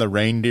defend the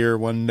reindeer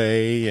one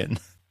day, and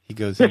he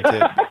goes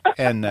into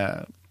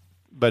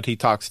but he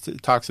talks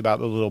about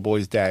the little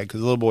boy's dad, because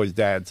the little boy's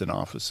dad's an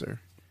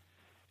officer,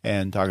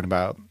 and talking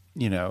about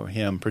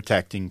him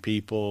protecting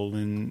people,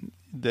 and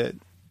that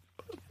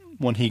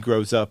when he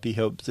grows up, he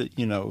hopes that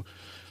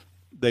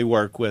they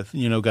work with,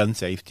 gun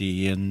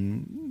safety,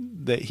 and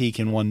that he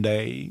can one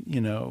day,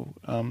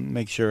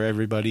 make sure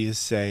everybody is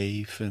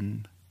safe.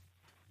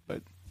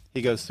 But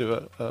he goes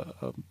through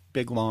a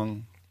big,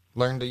 long...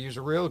 Learn to use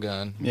a real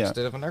gun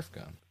instead of a Nerf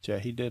gun. Yeah,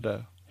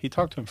 he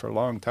talked to him for a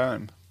long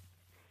time.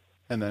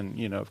 And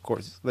then, of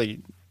course, they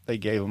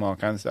gave him all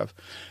kinds of stuff.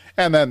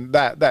 And then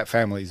that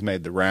family's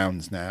made the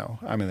rounds now.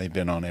 I mean, they've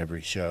been on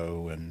every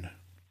show, and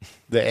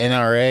the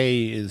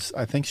NRA is,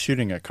 I think,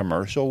 shooting a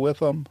commercial with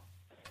them.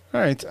 All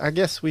right, I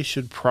guess we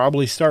should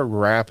probably start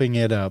wrapping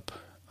it up.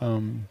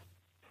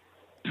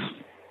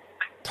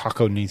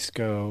 Taco needs to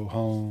go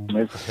home.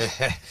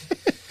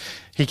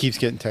 He keeps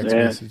getting text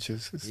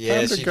messages. She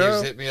keeps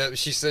hitting me up.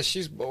 She says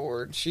she's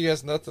bored. She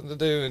has nothing to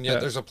do, and yet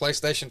there's a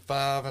PlayStation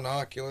 5, an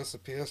Oculus, a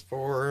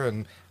PS4,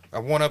 and a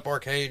one-up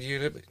arcade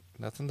unit. But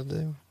nothing to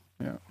do.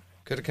 Yeah,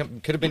 could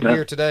have been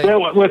here today.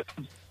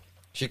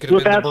 She could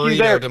have been the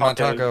burrito to my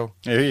taco.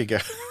 There you go.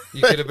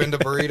 You could have been the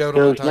burrito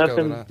to my taco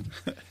tonight.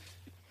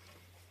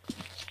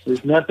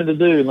 There's nothing to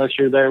do unless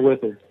you're there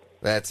with her.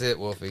 That's it,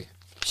 Wolfie.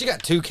 She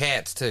got 2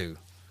 cats, too.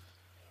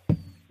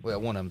 Well,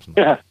 one of them's mine.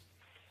 Yeah.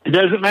 It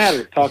doesn't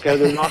matter, Taco.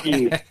 They're not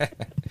you.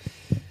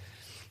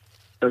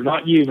 They're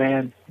not you,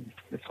 man.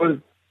 That's what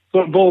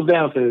it boils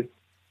down to.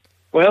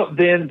 Well,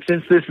 then,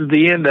 since this is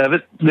the end of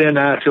it, then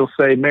I shall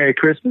say Merry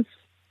Christmas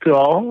to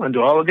all, and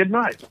to all a good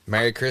night.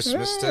 Merry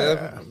Christmas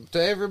to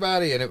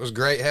everybody, and it was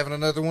great having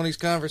another one of these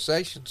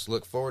conversations.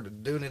 Look forward to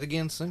doing it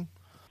again soon.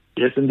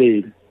 Yes,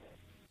 indeed.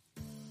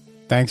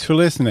 Thanks for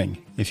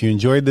listening. If you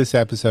enjoyed this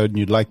episode and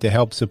you'd like to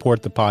help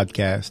support the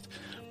podcast,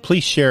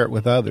 please share it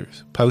with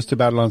others, post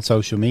about it on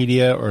social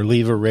media, or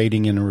leave a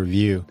rating and a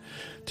review.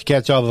 To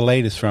catch all the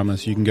latest from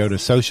us, you can go to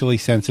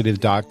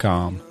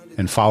sociallysensitive.com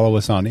and follow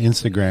us on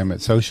Instagram at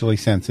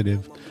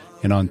sociallysensitive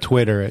and on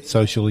Twitter at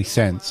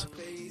sociallysense.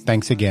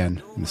 Thanks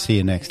again, and see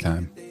you next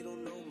time.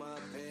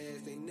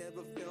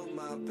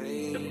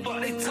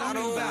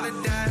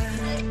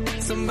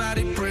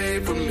 Somebody pray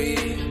for me.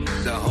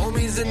 The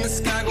homies in the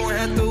sky gon'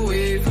 have to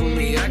wait for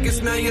me. I can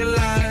smell your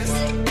lies.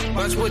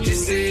 Watch what you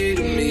say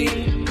to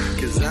me.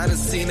 'Cause I done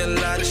seen a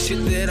lot of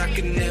shit that I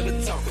could never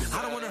talk about.